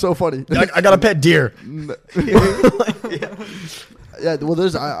 Wow, so funny. I got a pet deer. Yeah,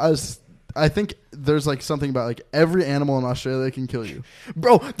 well, I think there's like something about like every animal in Australia can kill you.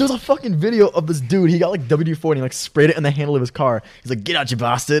 Bro, there's a fucking video of this dude. He got like WD-40 and he like sprayed it in the handle of his car. He's like, get out, you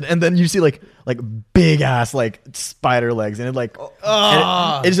bastard. And then you see like big ass like spider legs. And it like,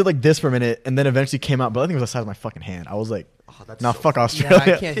 and it just did like this for a minute. And then eventually came out. But I think it was the size of my fucking hand. I was like, that's nah, so fuck Yeah,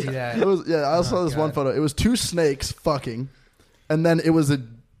 Australia. I can't do that. It was I saw this one God. photo. It was two snakes fucking, and then it was a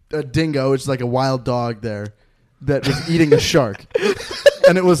dingo, which is like a wild dog there, that was eating a shark,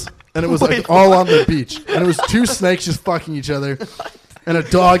 and it was like all on the beach, and it was two snakes just fucking each other, and a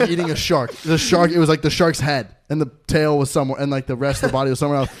dog eating a shark. The shark, it was like the shark's head, and the tail was somewhere, and like the rest of the body was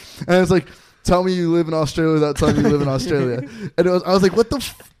somewhere else, and it's like, tell me you live in Australia without telling me you live in Australia, and I was like, what the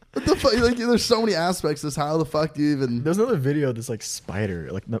fuck? Like, there's so many aspects to this. How the fuck do you even? There's another video of this like spider,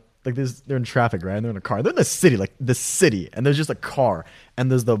 like this. They're in traffic, right? And they're in a car. They're in the city, and there's just a car,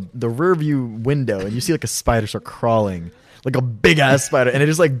 and there's the rear view window, and you see like a spider start crawling, like a big ass spider, and it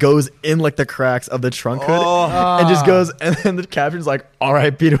just like goes in like the cracks of the trunk hood, and just goes, and then the caption's like,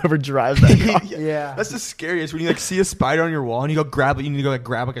 "R.I.P. to whoever drives that car." Yeah. That's the scariest when you like see a spider on your wall and you go grab it. You need to go like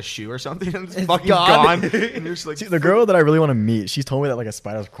grab like a shoe or something, and it's, It's fucking gone. gone. And you're just like, See, the girl that I really want to meet, she's told me that like a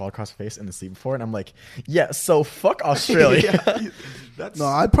spider's crawled across her face in the sea before, and I'm like, yeah, so fuck Australia. That's No,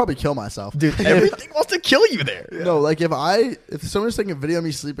 I'd probably me kill myself, Dude, everything wants to kill you there. No, like if someone's taking a video of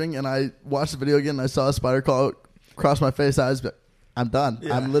me sleeping and I watched the video again and I saw a spider crawl across my face, I'm done.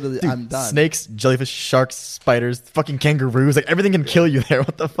 Yeah. I'm literally, I'm done. Snakes, jellyfish, sharks, spiders, fucking kangaroos, like everything can kill you there.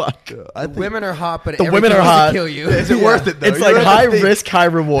 What the fuck? I The think women are hot, but The everything women are wants to hot. kill you. Is it worth it though? It's You like really have high to think. risk, high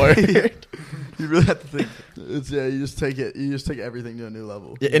reward. You really have to think. you just take it. You just take everything to a new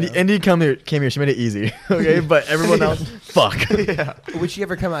level. Yeah, Indy came here. She made it easy. Okay, but everyone else, fuck. Yeah. Would she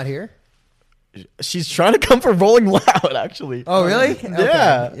ever come out here? She's trying to come for Rolling Loud, actually. Oh, really?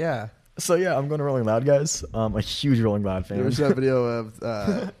 Yeah. Okay, yeah. So yeah, I'm going to Rolling Loud, guys. I'm a huge Rolling Loud You ever fan. see that video of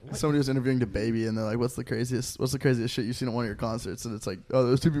somebody was interviewing the baby and they're like, "What's the craziest shit you've seen at one of your concerts?" And it's like, "Oh,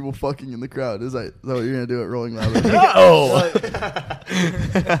 there's two people fucking in the crowd." Is that what you're gonna do at Rolling Loud? Oh,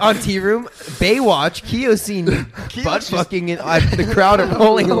 On Tea Room, Baywatch, Keo seen butt fucking in the crowd of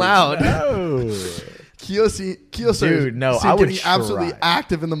Rolling Loud. no. Keo Dude, no, I would getting absolutely try.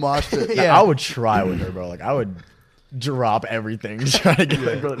 active in the mosh pit. Yeah. I would try with her, bro. Like I would drop everything to try to get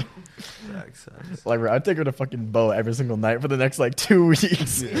her. Bro. Like, bro, I'd take her to fucking Boa every single night for the next like 2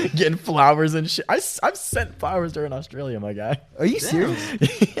 weeks, getting flowers and shit. I've sent flowers to her in Australia, my guy. Are you serious?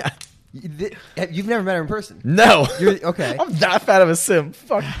 Yeah. You've never met her in person? No. You're, okay. I'm that fat of a simp.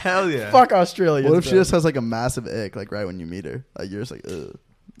 Fuck. Hell yeah. Fuck Australia. What if she just has like a massive ick, like right when you meet her? Like you're just like, ugh.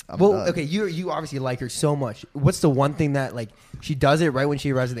 I'm Well, done. okay, you obviously like her so much. What's the one thing that like she does it right when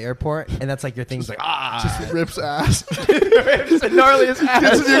she arrives at the airport, and that's like your thing? It's like Just rips ass. just the gnarliest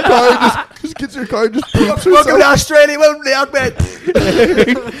Gets in your car, and just gets in your car, and just poops Welcome to herself. Australia. Welcome to the Outback.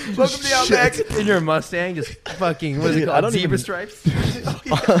 Welcome to the Outback. in your Mustang, just fucking what is it Dude, I called? don't Zebra even- stripes.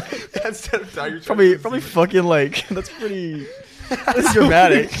 Instead of tiger probably fucking like that's pretty. That's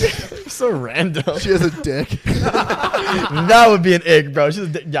dramatic. So random. She has a dick. That would be an ick, bro. She's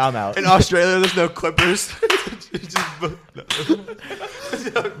yeah, I'm out. In Australia, there's no clippers.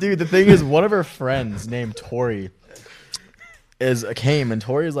 Dude, the thing is, one of her friends named Tori came, and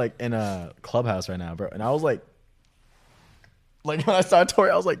Tori is like in a clubhouse right now, bro. And I was like when I saw Tori,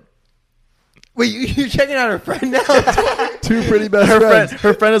 I was like, Wait, you're checking out her friend now? Two pretty best her friends. friend,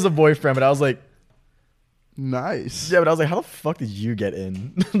 her friend is a boyfriend, but I was like, Nice. yeah, but I was like, how the fuck did you get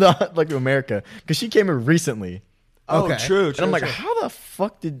in, like to America? Because she came here recently, Oh, Okay. true. and I'm like, how the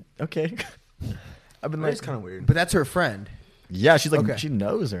fuck did? Okay, I've been like, It's kind of weird. But that's her friend. yeah, she's like, Okay. she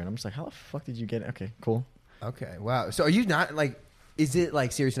knows her, and I'm just like, how the fuck did you get? Okay, cool. Okay, wow. So are you not like? Is it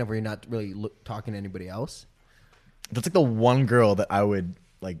like serious enough where you're not really talking to anybody else? That's like the one girl that I would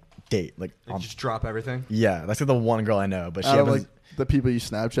like date, like. Just drop everything. Yeah, that's like the one girl I know, but she Out of happens- like the people you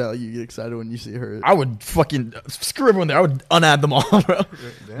Snapchat, like you get excited when you see her. I would fucking screw everyone there. I would unadd them all, bro.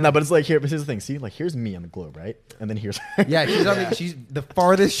 Damn. No, but it's like here. But here's the thing. See, like here's me on the globe, right? And then here's her. Yeah, she's on the, she's the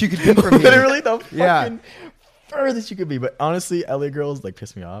farthest she could be from you. literally the fucking Yeah. furthest you could be. But honestly, LA girls like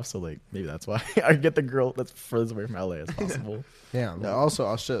piss me off. So like maybe that's why I get the girl that's furthest away from LA as possible. Yeah. Yeah, also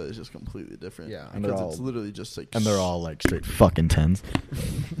Australia is just completely different. Yeah. And they're because it's all- literally just like And they're all like straight fucking tens.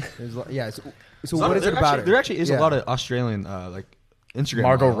 Yeah. So what is it about her? There actually is Yeah. a lot of Australian like Instagram.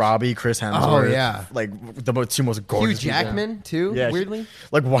 Margot models. Robbie, Chris Hemsworth. Oh, yeah. like the two most Hugh gorgeous. people. Jackman too. Yeah, Weirdly.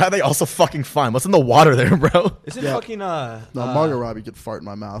 Like why are they all so fucking fine? What's in the water there, bro? Isn't Yeah. fucking No, Margot Robbie could fart in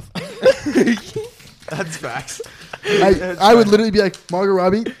my mouth. That's facts. I would literally be like, Margot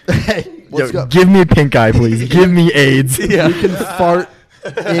Robbie, hey, what's Yo, up? give me pink eye, please. Give me AIDS. Yeah. You can fart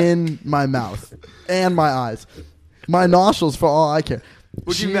in my mouth and my eyes, my nostrils for all I care.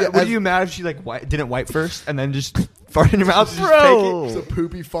 Would She you would has- you mad if she like didn't wipe first and then just fart in your mouth? And just Bro. It's a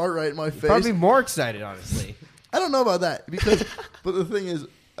poopy fart right in my face. Probably more excited, honestly. I don't know about that because, but the thing is,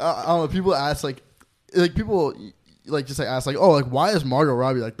 I don't know. People ask like people like just like ask like, oh, like why is Margot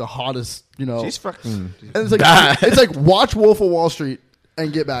Robbie like the hottest? You know, take it? She's fucking. and it's like Bah. it's like watch Wolf of Wall Street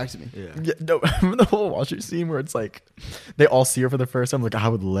and get back to me. Yeah. Yeah, no, remember the whole Wall Street scene where it's like they all see her for the first time? Like, I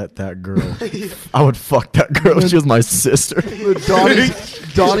would let that girl. I would fuck that girl. She was my sister.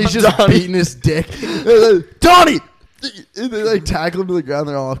 Donnie's just Donnie. beating his dick. They're like, Donnie! They like tackle him to the ground.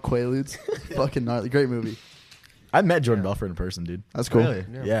 They're all off Quaaludes. Fucking gnarly. Great movie. I met Jordan Belfort in person, dude. That's cool. Really?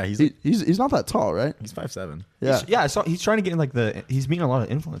 Yeah, he's He's not that tall, right? 5'7". Yeah. Yeah, I saw he's trying to get in like he's meeting a lot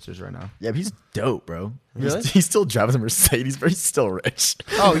of influencers right now. Yeah, but he's dope, bro. Really? He still drives a Mercedes, but he's still rich.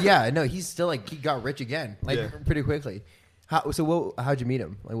 Oh yeah, no, he's still like he got rich again, like Yeah. pretty quickly. How'd you meet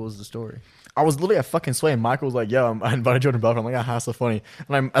him? Like, what was the story? I was literally at fucking Sway, and Michael was like, "Yo, I invited Jordan Belfort." I'm like, "Ah, that's so funny."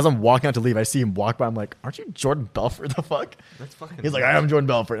 And as I'm walking out to leave, I see him walk by. I'm like, "Aren't you Jordan Belfort? The fuck?" That's fucking. He's like, "I am Jordan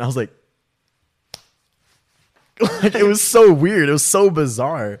Belfort," and I was like, like it was so weird. It was so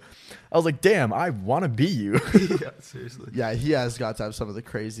bizarre. I was like, "Damn, I want to be you." yeah, seriously. Yeah, he has got to have some of the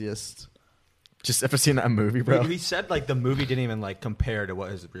craziest Just after seeing that movie, bro. He said like the movie didn't even like compare to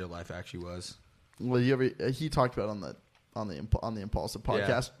what his real life actually was. Well, he talked about on the Impulsive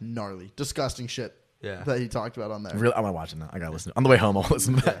podcast. Gnarly, disgusting shit. Yeah. That he talked about on there. Really, I'm gonna watch it now. I gotta listen. On the way home, I'll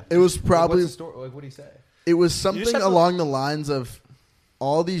listen to that. It was probably What's the story? Like, what do you say? it was just something have to- along the lines of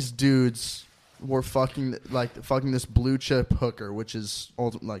all these dudes were fucking this blue chip hooker, which is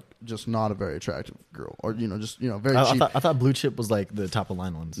like just not a very attractive girl, or just very I cheap. thought Blue Chip was like the top of the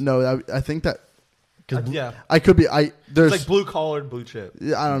line ones. No, I think that Yeah. I could be. There's It's like blue collared blue chip.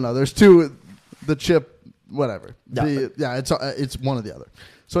 I don't know. There's two, the chip, whatever. Yeah. It's one or the other.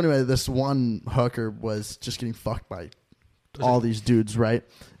 So anyway, this one hooker was just getting fucked by all these dudes, right?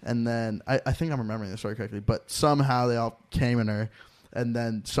 And then I think I'm remembering the story correctly, but somehow they all came in her, and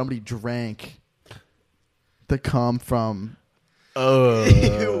then somebody drank the cum from.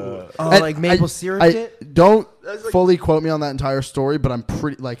 Oh, And like maple syrup I shit? don't fully quote me on that entire story, but I'm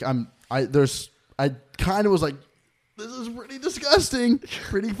pretty I kind of was like, this is pretty disgusting,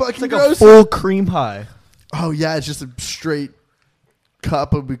 pretty fucking Like gross. a full cream pie. Oh yeah, it's just a straight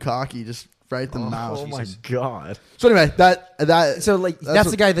cup of bukkake, just right in the mouth. Oh my god. So anyway, that So like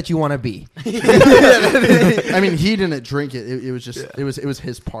that's the guy that you want to be. I mean, he didn't drink it. It was just it was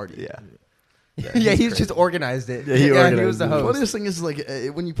his party. Yeah. Yeah, he's just organized it. Yeah, he he organized was the it. The host. funniest thing is like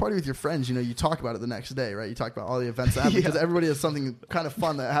when you party with your friends, you talk about it the next day, right? You talk about all the events that happened because everybody has something kind of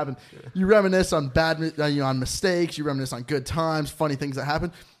fun that happened. You reminisce on on mistakes. You reminisce on good times, funny things that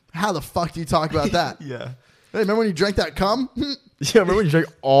happened. How the fuck do you talk about that? Yeah. Hey, remember when you drank that cum? Yeah, remember when you drank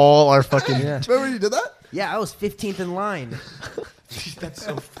all our fucking? Yeah. Remember when you did that? Yeah, I was 15th in line. That's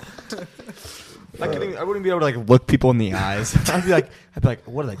so. I wouldn't be able to like look people in the eyes. I'd be like,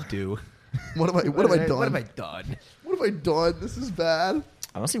 what did I do? What have I done? What have I done? What have I done? This is bad.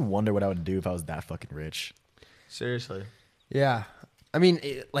 I honestly wonder what I would do if I was that fucking rich. Seriously. Yeah, I mean,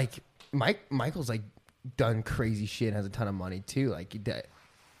 Michael's like done crazy shit and has a ton of money too. Like,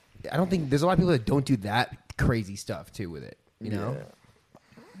 I don't think there's a lot of people that don't do that crazy stuff too with it. You know?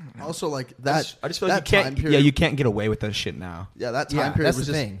 Also, like that. I just feel that like you can't. time period- Yeah, you can't get away with that shit now. Yeah, that time Yeah, period that's was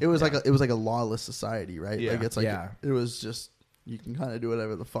the just. thing. It was like a lawless society, right? Yeah. Like it's like Yeah. it was just you can kind of do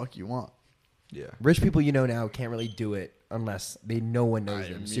whatever the fuck you want. Yeah. Rich people now can't really do it unless no one knows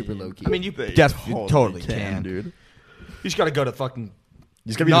them. Super low key. I mean, you They totally can, dude. You just got to go to fucking. You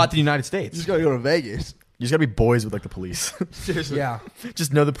just gotta be Not the United States. You just gotta go to Vegas. You just gotta be boys with like the police. Seriously. yeah,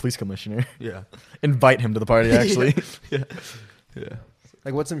 Just know the police commissioner. Yeah. Invite him to the party. Actually, Yeah. Yeah.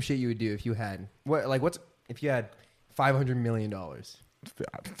 like what's some shit you would do if you had if you had $500 million?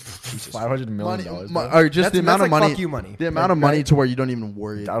 $500 million. Money, Bro. or just That's- the amount that's of like money. fuck you money. The amount Like, of money right? to where you don't even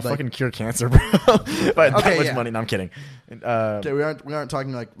worry. I would Like, fucking cure cancer, bro. If I had that Okay, much yeah. money, no, I'm kidding. okay, we aren't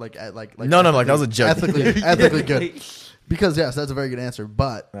talking like No, like that was a joke. ethically good. Because yes, that's a very good ansser.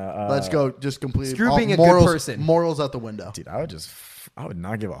 But let's go just completely Screw all being a good morals, person. Morals out the window. Dude, I would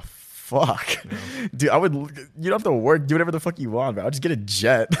not give a fuck. Dude, you don't have to work. Do whatever the fuck you want, bro. I'll just get a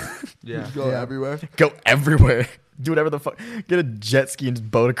jet. Yeah. Go everywhere. Go everywhere. Do whatever the fuck. Get a jet ski and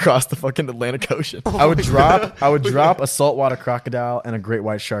just boat across the fucking Atlantic Ocean. I would drop a saltwater crocodile and a great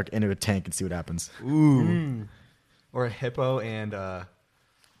white shark into a tank and see what happens. Ooh. Or a hippo and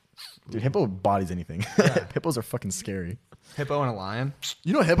Dude, hippo bodies anything. Hippos are fucking scary. hippo and a lion.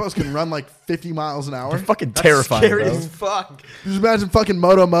 You know hippos can run like 50 miles an hour. They're fucking terrifying, Scary bro. as fuck. Just imagine fucking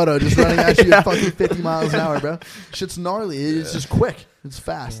Moto just running at you at fucking 50 miles an hour, bro. Shit's gnarly. It's just quick. It's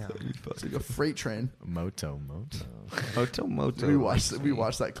fast. It's like a freight train. Moto. Moto. We watched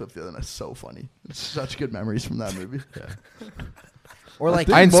that clip the other night. It's so funny. It's such good memories from that movie. Or like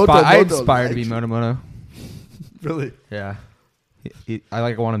think I Moto inspired to be liked Moto. Really? Yeah.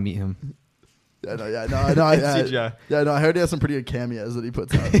 I want to meet him. Yeah, no. CGI. Yeah, no. I heard he has some pretty good cameos that he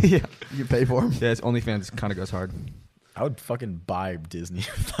puts out. Yeah. You can pay for him. Yeah, his OnlyFans kind of goes hard. I would fucking buy Disney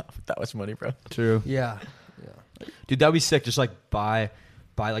with that much money, bro. True. yeah. Dude, that'd be sick. Just like buy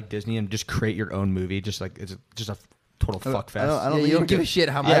like Disney and just create your own movie. Just like it's just a total fuck fest. I don't Yeah, think you don't give a could- shit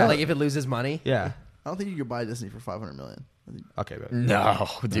how much. Yeah. Like if it loses money. Yeah. I don't think you could buy Disney for $500 million. I think, Okay, but No,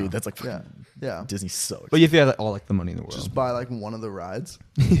 dude, that's like yeah. Disney so. but if you had all like the money in the world, Just buy like one of the rides.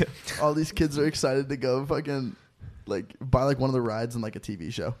 All these kids are excited to go fucking like buy like one of the rides in like a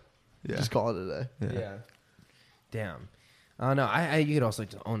TV show. Yeah. Just call it a day. Yeah. Damn. No, you could also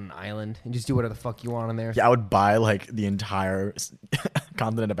just own an island and just do whatever the fuck you want on there. Yeah, I would buy like the entire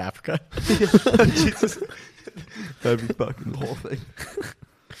continent of Africa. that'd be fucking The whole thing.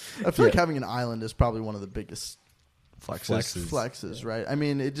 I feel like having an island is probably one of the biggest flexes, right? I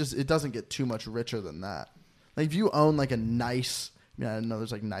mean, it doesn't get too much richer than that. Like if you own like a nice, I know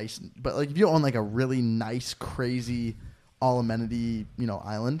there's like nice, but like if you own like a really nice, crazy, all amenity,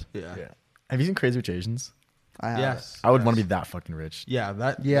 island. Yeah. Have you seen Crazy Rich Asians? I have. Yes. I would want to be that fucking rich. Yeah,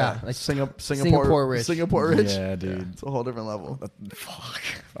 that. Yeah, like Singapore rich. Singapore rich. Yeah, dude. It's a whole different level. Fuck.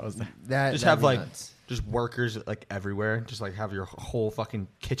 If I was that. that. Just that'd have be like nuts. just workers like everywhere. Just like have your whole fucking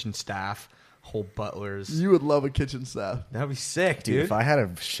kitchen staff, whole butlers. You would love a kitchen staff. That'd be sick, Dude, dude. if I had a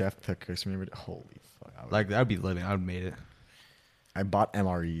chef that cooks me, holy fuck. Like that'd be living. I would made it. I bought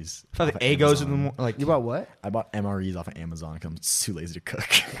MREs. If I had off the of Egos in the Amazon. like You bought what? I bought MREs off of Amazon because I'm too lazy to cook.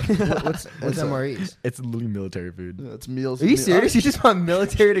 What's MREs? It's literally military food. Yeah, it's meals. Are you serious? You just want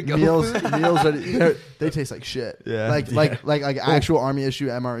military to go? Meals, food? meals. They taste like shit. Yeah. Like actual army issue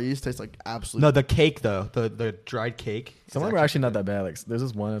MREs taste like absolute. no the cake though the dried cake. Some of them are actually not that bad. Like there's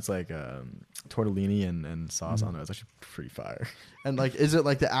this one that's like tortellini and sauce on it. It's actually pretty fire. And like, is it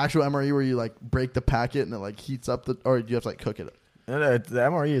like the actual MRE where you like break the packet and it like heats up the, or do you have to like cook it? No, the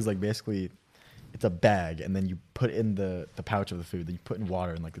MRE is like basically it's a bag and then you put in the pouch of the food. Then you put in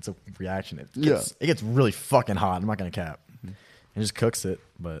water and like it's a reaction. It gets really fucking hot. I'm not gonna cap. It just cooks it,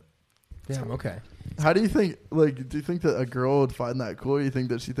 but Damn. Okay. How do you think? Like, do you think that a girl would find that cool? Or you think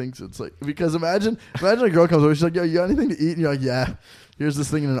that she thinks it's like, because imagine a girl comes over, she's like, "Yo, you got anything to eat?" And you're like, "Yeah, here's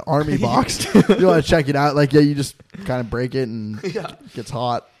this thing in an army box. You want to check it out?" Like, yeah, you just kind of break it and it gets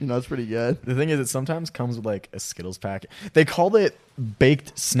hot. You know, it's pretty good. the thing is, it sometimes comes with like a Skittles packet. They call it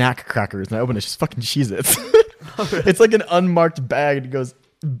baked snack crackers, and I open it, it's just fucking Cheez-Its. It's like an unmarked bag, and it goes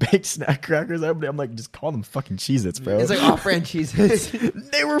baked snack crackers. I open it, I'm like, just call them fucking Cheez-Its, bro. It's like off-brand cheeses.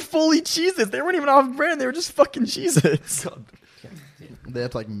 They were fully Cheez-Its. They weren't even off-brand. They were just fucking Cheez-Its. They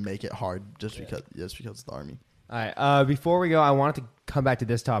have to like make it hard just because it's the army. All right. Before we go, I wanted to come back to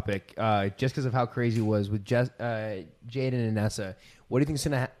this topic just because of how crazy it was with Jaden and Nessa. What do you think is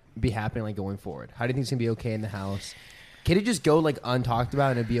going to be happening like going forward? How do you think it's going to be okay in the house? Can it just go like untalked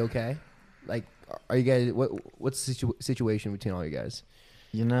about and it'd be okay? Like, are you guys? What's the situation between all you guys?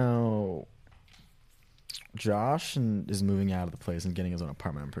 You know, Josh is moving out of the place and getting his own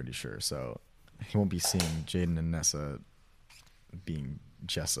apartment, I'm pretty sure. So he won't be seeing Jaden and Nessa being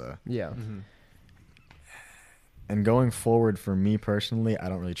Jessa. Yeah. And going forward, for me personally, I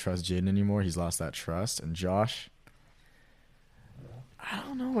don't really trust Jaden anymore. He's lost that trust. And Josh, I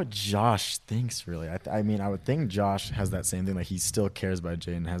don't know what Josh thinks really. I mean, I would think Josh has that same thing. Like he still cares about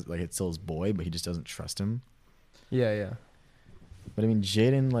Jaden, has like it's still his boy, but he just doesn't trust him. Yeah. But I mean,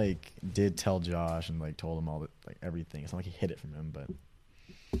 Jaden like did tell Josh and like told him all the like everything. It's not like he hid it from him,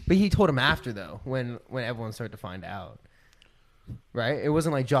 But he told him after though, when everyone started to find out. Right? It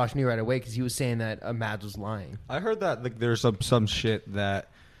wasn't like Josh knew right away because he was saying that Mads was lying. I heard that like there's some shit that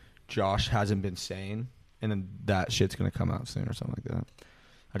Josh hasn't been saying, and then that shit's gonna come out soon or something like that.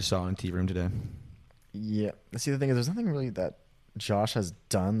 I just saw it in Tea Room today. yeah. See, the thing is, there's nothing really that Josh has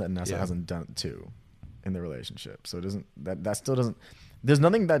done that Nessa Yeah. hasn't done too in the relationship. So it doesn't that still doesn't. There's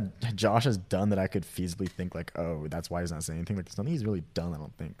nothing that Josh has done that I could feasibly think like, oh, that's why he's not saying anything. Like there's nothing he's really done. I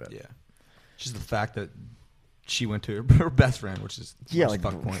don't think that. Yeah, just the fact that she went to her best friend, which is the Yeah, most like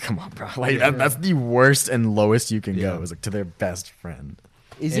fucked point. come on, bro. Like that's the worst and lowest you can Yeah. go. Is like to their best friend.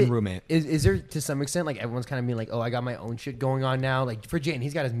 Is And it roommate. Is there to some extent like everyone's kind of being like, oh, I got my own shit going on now? Like for Jaden,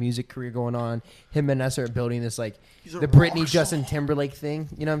 he's got his music career going on. Him and Nessa are building this like the Britney Justin Timberlake thing.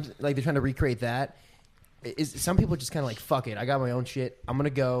 You know, like they're trying to recreate that. Is some people just kind of like fuck it? I got my own shit. I'm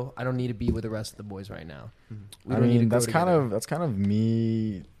gonna go. I don't need to be with the rest of the boys right now. We I don't need to mean, grow that's kind together. of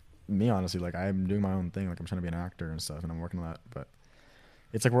me honestly. Like I'm doing my own thing. Like I'm trying to be an actor and stuff, and I'm working on that. But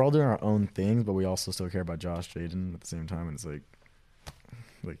it's like we're all doing our own things, but we also still care about Josh Jaden at the same time. And it's like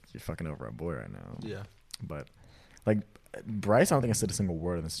you're fucking over our boy right now. Yeah, But like Bryce, I don't think I said a single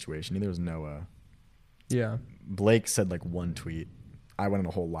word in the situation. Neither was Noah. Yeah. Blake said like one tweet. I went on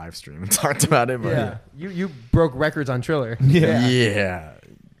a whole live stream and talked about it. But Yeah. You broke records on Triller. Yeah.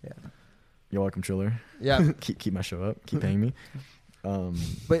 You're welcome, Triller. Yeah. keep my show up. Keep paying me.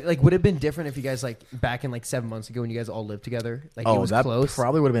 But like, would it have been different if you guys like back in like 7 months ago when you guys all lived together? Like, it was that close.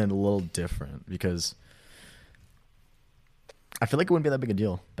 probably would have been a little different because I feel like it wouldn't be that big a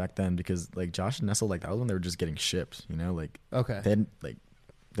deal back then because like Josh and Nessa, like that was when they were just getting shipped, you know, like Okay.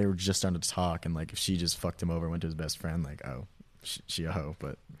 they were just starting to talk, and like if she just fucked him over, and went to his best friend, like oh, she a hoe,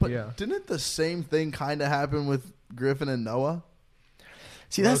 but Yeah. Didn't the same thing kind of happen with Griffin and Noah?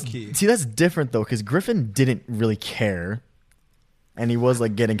 Low-key. that's different though because Griffin didn't really care, and he was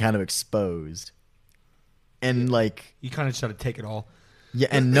like getting kind of exposed, and like you kind of just had to take it all. yeah,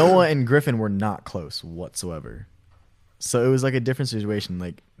 and Noah and Griffin were not close whatsoever. So it was like a different situation.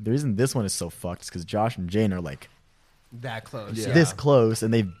 Like the reason this one is so fucked is because Josh and Jane are like That close. Yeah. Yeah. this close,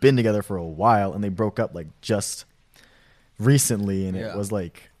 and they've been together for a while, and they broke up like just recently, and Yeah. it was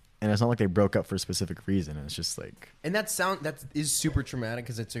like and it's not like they broke up for a specific reason. And it's just like, And that is super traumatic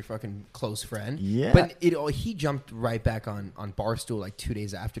because it's a fucking close friend. Yeah. But he jumped right back on Barstool like 2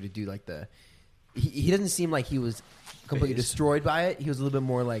 days after to do like the. He doesn't seem like he was completely destroyed by it. He was a little bit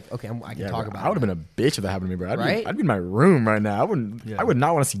more like, okay, I can talk about it. I would have been a bitch if that happened to me, bro. Right? I'd be in my room right now. I wouldn't. Yeah. I would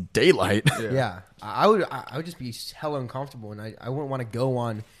not want to see daylight. Yeah. I would just be hella uncomfortable, and I wouldn't want to go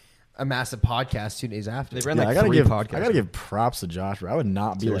on a massive podcast 2 days after. They ran Yeah, like I gotta 3 give. podcasts. I gotta give props to Josh, bro. I would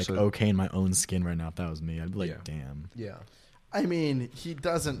not be Seriously. like okay in my own skin right now if that was me. I'd be like, Yeah. damn. Yeah. I mean, he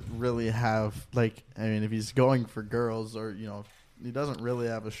doesn't really have like. I mean, if he's going for girls, or he doesn't really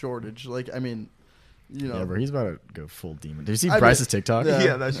have a shortage. Like, I mean, Yeah, bro. He's about to go full demon. Did you see I mean- Bryce's TikTok?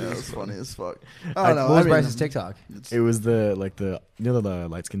 Yeah, that shit was was funny as fuck. I- I don't know. What was I mean, Bryce's TikTok? It was the the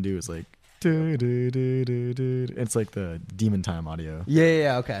lights can do is like. It's like the demon time audio.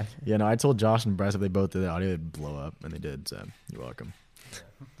 Yeah. Okay. Yeah, no, I told Josh and Bryce if they both did the audio, it'd blow up, and they did. So you're welcome.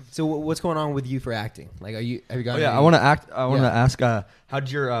 So what's going on with you for acting? Like, have you got? Oh, yeah, any- I want to act. I want to Yeah. ask, how'd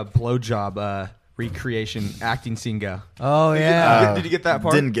your blowjob recreation acting scene go? Oh yeah. Did you get that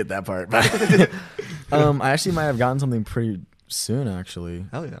part? Didn't get that part. I actually might have gotten something pretty soon. Actually,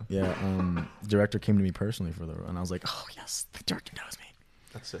 Hell yeah, yeah. Director came to me personally for the role, and I was like, oh yes, the director knows me.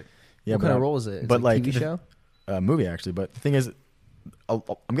 that's sick. Yeah, What kind of role is it? It's but like like TV the- show. Movie actually. But the thing is,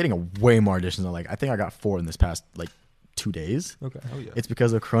 I'm getting a way more auditions. Than, like I think I got 4 in this past like 2 days. Okay. Oh yeah. It's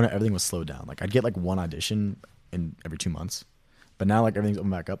because of Corona, everything was slowed down. Like I'd get like 1 audition in every 2 months, but now like everything's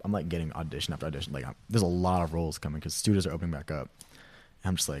open back up. I'm like getting audition after audition. Like there's a lot of roles coming because studios are opening back up. And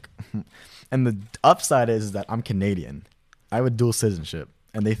I'm just like, and the upside is that I'm Canadian. I have a dual citizenship,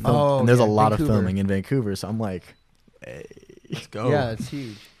 and they film. Oh, and there's yeah, a lot Vancouver. of filming in Vancouver. So I'm like, hey. Let's go. Yeah, it's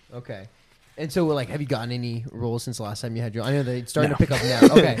huge. Okay. And so, like, have you gotten any roles since the last time you had your? I know they're starting No. to pick up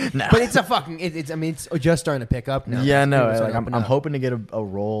now. Okay, No. but it's a fucking. It's. I mean, it's just starting to pick up now. Yeah, It's no. starting Like, to I'm open up. hoping to get a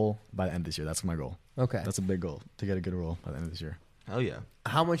role by the end of this year. That's my goal. Okay. That's a big goal to get a good role by the end of this year. Hell yeah.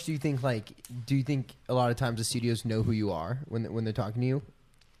 How much do you think? Like, do you think a lot of times the studios know who you are when they're talking to you?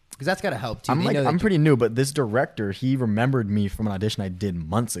 Because that's got to help too. I'm They like, know that I'm you- pretty new, but this director, he remembered me from an audition I did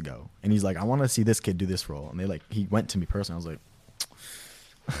months ago, and he's like, I want to see this kid do this role, and he went to me personally. I was like,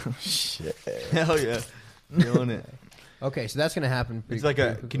 shit. Hell yeah. Feeling it. Okay, so that's gonna happen. It's like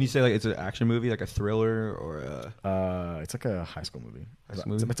a. Can you say like it's an action movie, like a thriller or a? It's like a high school movie. High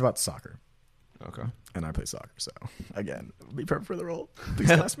school movie? It's about soccer, Okay. and I play soccer. So again, be perfect for the role. Please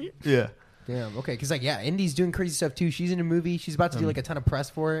cast me. Yeah. Damn. Okay, because like Indy's doing crazy stuff too. She's in a movie. She's about to do like a ton of press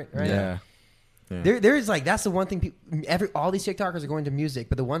for it. Right. Yeah. There's like that's the one thing. All these TikTokers are going to music,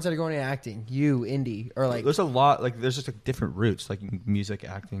 but the ones that are going to acting, you, Indy, are like. There's a lot. Like there's just like different routes, like music,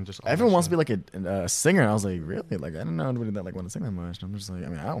 acting, just. All Everyone that wants to shit. be like a singer, and I was like, really? Like I didn't know anybody that like wanted to sing that much. And I'm just like, I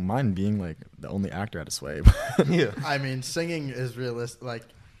mean, I don't mind being like the only actor at a sway. Yeah. I mean, singing is realistic. Like,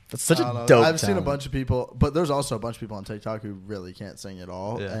 That's such I a don't know. dope. I've seen a talent. bunch of people, but there's also a bunch of people on TikTok who really can't sing at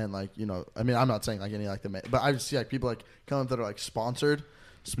all. Yeah. And like, I mean, I'm not saying like any like but I see like people like come up that are like sponsored,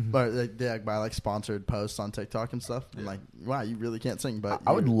 but they like buy like sponsored posts on TikTok and stuff. I'm like, wow, you really can't sing, but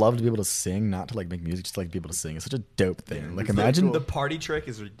I would love to be able to sing, not to like make music, just to like be able to sing. It's such a dope thing. Like it's imagine, cool. The party trick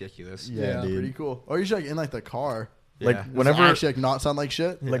is ridiculous. yeah, dude. pretty cool. Or you should like in like the car, Like Yeah. whenever, actually like not sound like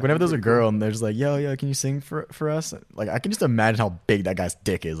shit. like whenever there's a girl and they're just like, yo, can you sing for us? Like I can just imagine how big that guy's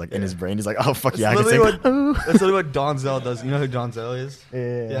dick is. Like in his brain, he's like, oh fuck That's yeah, I can sing. literally that's literally what Donzel does. You know who Donzel is?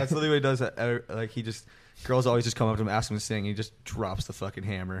 Yeah. That's literally what he does. Like he just girls always just come up to him, ask him to sing, and he just drops the fucking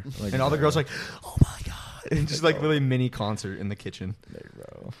hammer, Like, and all the bro. girls are like, oh my god, and just like really mini concert in the kitchen. Like,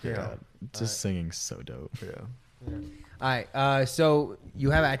 bro, Yeah. God, just singing's so dope. Yeah. All right, so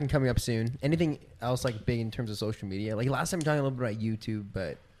you have acting coming up soon. Anything else like big in terms of social media? Like last time you were talking a little bit about YouTube,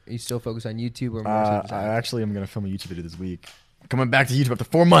 but are you still focused on YouTube or more? so just I acting? actually am gonna film a YouTube video this week. Coming back to YouTube after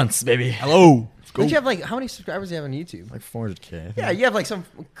 4 months, baby. Hello. Don't you have like how many subscribers do you have on YouTube? Like 400K. I think. Yeah, you have like some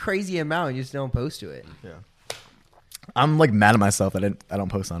crazy amount and you just don't post to it. Yeah. I'm like mad at myself that I don't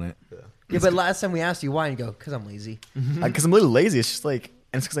post on it. Yeah, but last time we asked you why, and you go, because I'm lazy. Because I'm a little lazy. It's just like,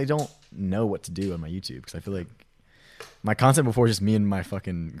 and it's because I don't know what to do on my YouTube. Because I feel like my content before is just me and my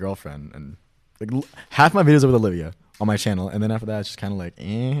fucking girlfriend, and like half my videos are with Olivia on my channel, and then after that, it's just kind of like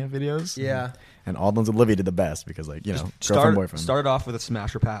videos. Yeah. And all those Olivia did the best because like girlfriend boyfriend. Started off with a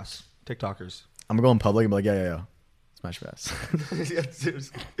smash or pass. TikTokers. I'm gonna go in public and be like, yeah, smash pass. Yeah,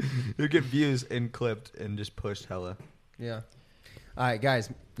 seriously. You get views and clipped and just pushed hella. Yeah. All right, guys,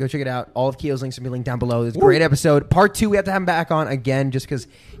 go check it out. All of Keo's links will be linked down below. It's a great episode. Part 2, we have to have him back on again just because,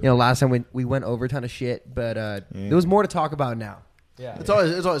 last time we went over a ton of shit, but there was more to talk about now. Yeah. It's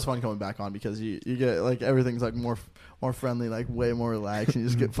always fun coming back on because you get like everything's like more more friendly, like way more relaxed, and you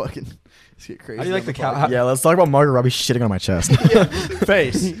just get fucking, just get crazy. How do you like on the pod. cow? Yeah, let's talk about Margot Robbie shitting on my chest.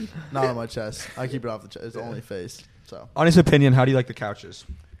 Face, not on my chest. I keep it off the chest. It's only face. So Honest opinion, how do you like the couches?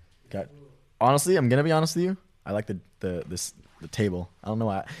 God. Honestly, I'm gonna be honest with you. I like the table. I don't know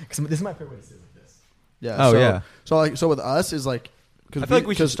why. Because this is my favorite way to sit like this. yeah. Oh, so, yeah. So with us is like, I feel like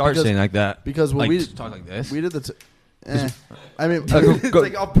we should start saying like that. because when like, we just talk like this. we did the. I mean, It's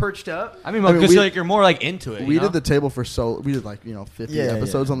like all perched up. I mean, I mean, because we- like you're more like into it. we you know? did the table for we did like 50 Yeah,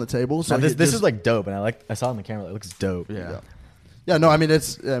 episodes yeah. on the table. So Now, this it this just- is like dope, and I saw it on the camera. It looks dope. Yeah, no, I mean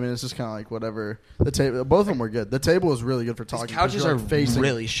it's just kind of like whatever. The table, both of them were good. The table is really good for These talking. couches because are you're, like, facing.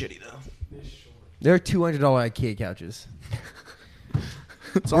 really shitty though. They're $200 IKEA couches.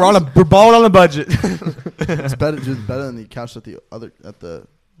 We're balling on a budget. It's better than the couch at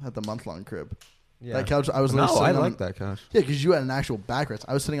the month long crib. Yeah. That couch, I was No, literally I sitting like on, that couch. Yeah, because you had an actual backrest.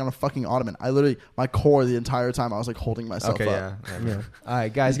 I was sitting on a fucking ottoman. I literally, my core the entire time, I was like holding myself Okay, up. yeah. Yeah. All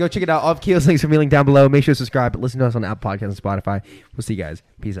right, guys, go check it out. All of Keel's links will be linked down below. Make sure to subscribe. Listen to us on Apple Podcasts and Spotify. We'll see you guys.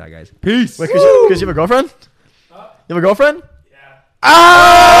 Peace out, guys. Peace. Wait, because you have a girlfriend? You have a girlfriend?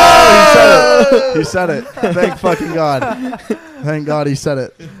 Oh, he said it. Thank fucking God. Thank God he said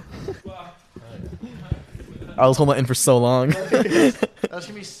it. I was holding that in for so long. That's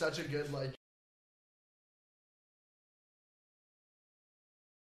gonna be such a good like.